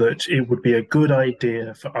 and that it would be a good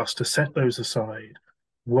idea for us to set those aside,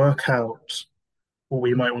 work out what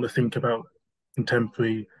we might want to think about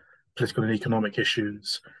contemporary political and economic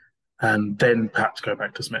issues, and then perhaps go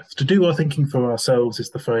back to Smith. To do our thinking for ourselves is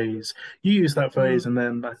the phrase. You use that phrase, Mm,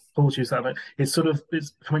 and then Paul's used that.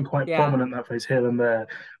 It's becoming quite yeah, prominent, that phrase here and there.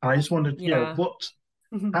 And I just wondered, yeah.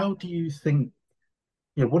 how do you think,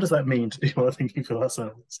 what does that mean to do our thinking for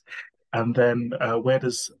ourselves? And then where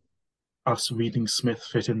does us reading Smith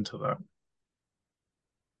fit into that?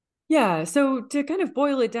 Yeah, so to kind of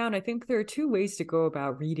boil it down, I think there are two ways to go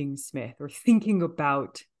about reading Smith or thinking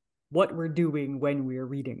about what we're doing when we're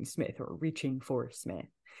reading Smith or reaching for Smith.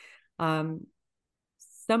 Um,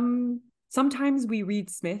 sometimes we read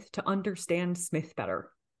Smith to understand Smith better.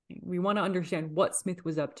 We want to understand what Smith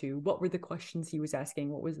was up to, what were the questions he was asking,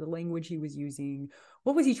 what was the language he was using,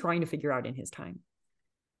 what was he trying to figure out in his time.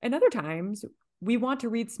 And other times we want to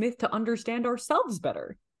read Smith to understand ourselves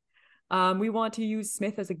better. We want to use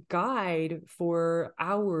Smith as a guide for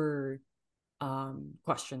our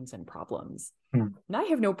questions and problems. Hmm. And I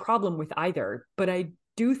have no problem with either, but I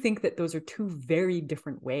do think that those are two very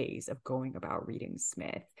different ways of going about reading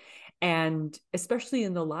Smith. And especially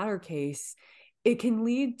in the latter case, it can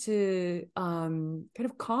lead to kind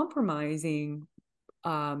of compromising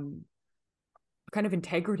kind of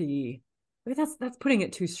integrity. I mean, that's putting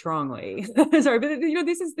it too strongly. Sorry, but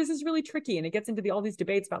this is really tricky, and it gets into all these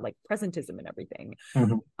debates about like presentism and everything.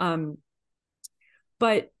 Mhm. Um,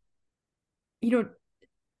 but you know,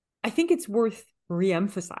 I think it's worth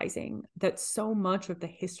re-emphasizing that so much of the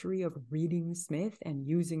history of reading Smith and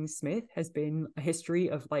using Smith has been a history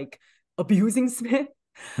of like abusing Smith,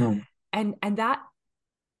 Hmm. and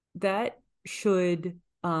that should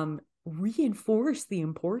reinforce the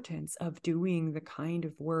importance of doing the kind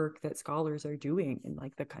of work that scholars are doing in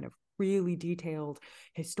like the kind of really detailed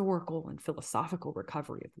historical and philosophical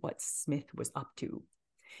recovery of what Smith was up to.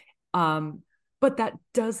 But that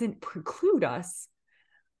doesn't preclude us,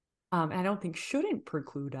 and I don't think shouldn't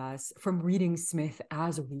preclude us from reading Smith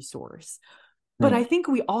as a resource. But Hmm. I think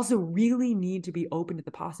we also really need to be open to the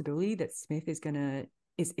possibility that Smith is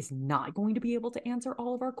not going to be able to answer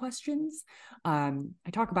all of our questions. I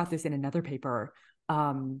talk about this in another paper.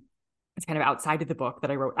 It's kind of outside of the book that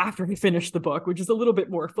I wrote after I finished the book, which is a little bit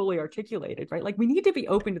more fully articulated, right? Like we need to be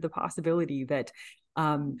open to the possibility that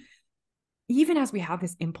even as we have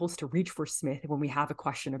this impulse to reach for Smith when we have a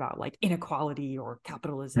question about like inequality or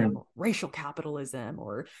capitalism Hmm. or racial capitalism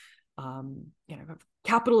or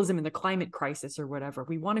capitalism and the climate crisis or whatever,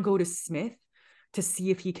 we want to go to Smith to see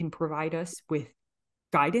if he can provide us with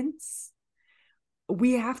guidance.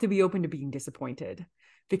 We have to be open to being disappointed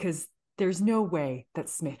because there's no way that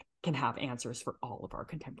Smith can have answers for all of our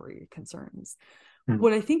contemporary concerns. Hmm.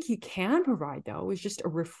 What I think he can provide, though, is just a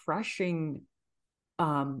refreshing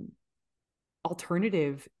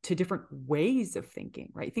alternative to different ways of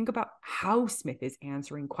thinking, right? Think about how Smith is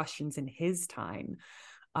answering questions in his time,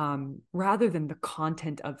 rather than the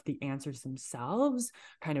content of the answers themselves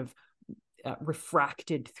kind of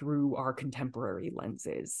refracted through our contemporary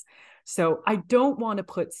lenses. So I don't want to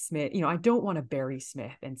put Smith, I don't want to bury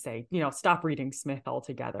Smith and say, stop reading Smith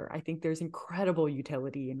altogether. I think there's incredible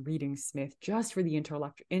utility in reading Smith just for the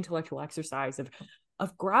intellectual exercise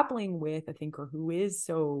of grappling with a thinker who is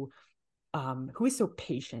so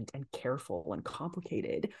patient and careful and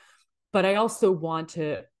complicated. But I also want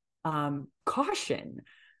to caution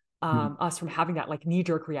Hmm. us from having that like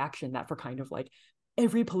knee-jerk reaction that for kind of like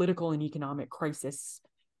every political and economic crisis,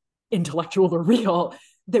 intellectual or real,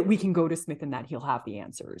 that we can go to Smith and that he'll have the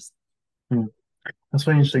answers. Hmm. That's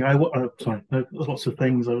very interesting. Sorry, there's lots of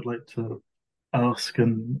things I would like to ask,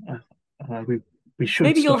 and we should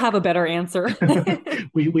Maybe you'll stop. have a better answer.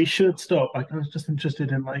 We should stop. I was just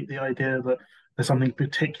interested in like the idea that there's something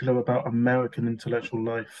particular about American intellectual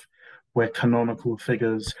life where canonical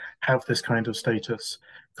figures have this kind of status,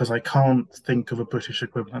 because I can't think of a British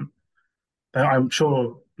equivalent. I'm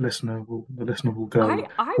sure the listener will go,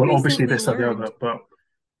 I well, obviously recently this, that, the other, learned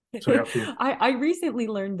but sorry, after you. I recently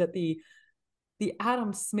learned that the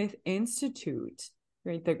Adam Smith Institute,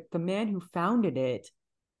 right, the man who founded it,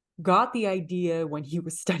 got the idea when he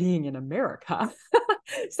was studying in America.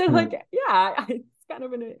 So Hmm. like, yeah, it's kind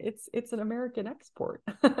of it's an American export.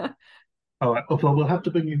 All right. Well, we'll have to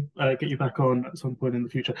get you back on at some point in the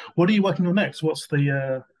future. What are you working on next? What's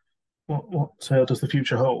the what does the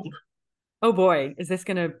future hold? Oh boy, is this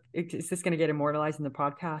gonna get immortalized in the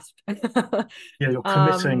podcast? Yeah, you're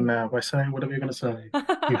committing um, now by saying whatever you're going to say.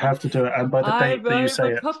 You have to do it, and by the date that I you have a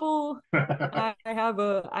say it. couple. I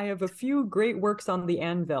have a few great works on the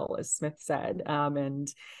anvil, as Smith said.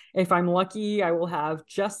 And if I'm lucky, I will have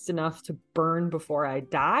just enough to burn before I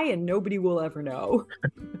die, and nobody will ever know.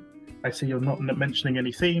 I see you're not mentioning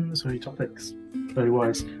any themes or any topics. Very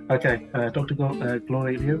wise. Okay, Dr.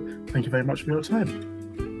 Gloria Liu, thank you very much for your time.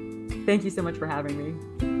 Thank you so much for having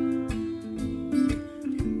me.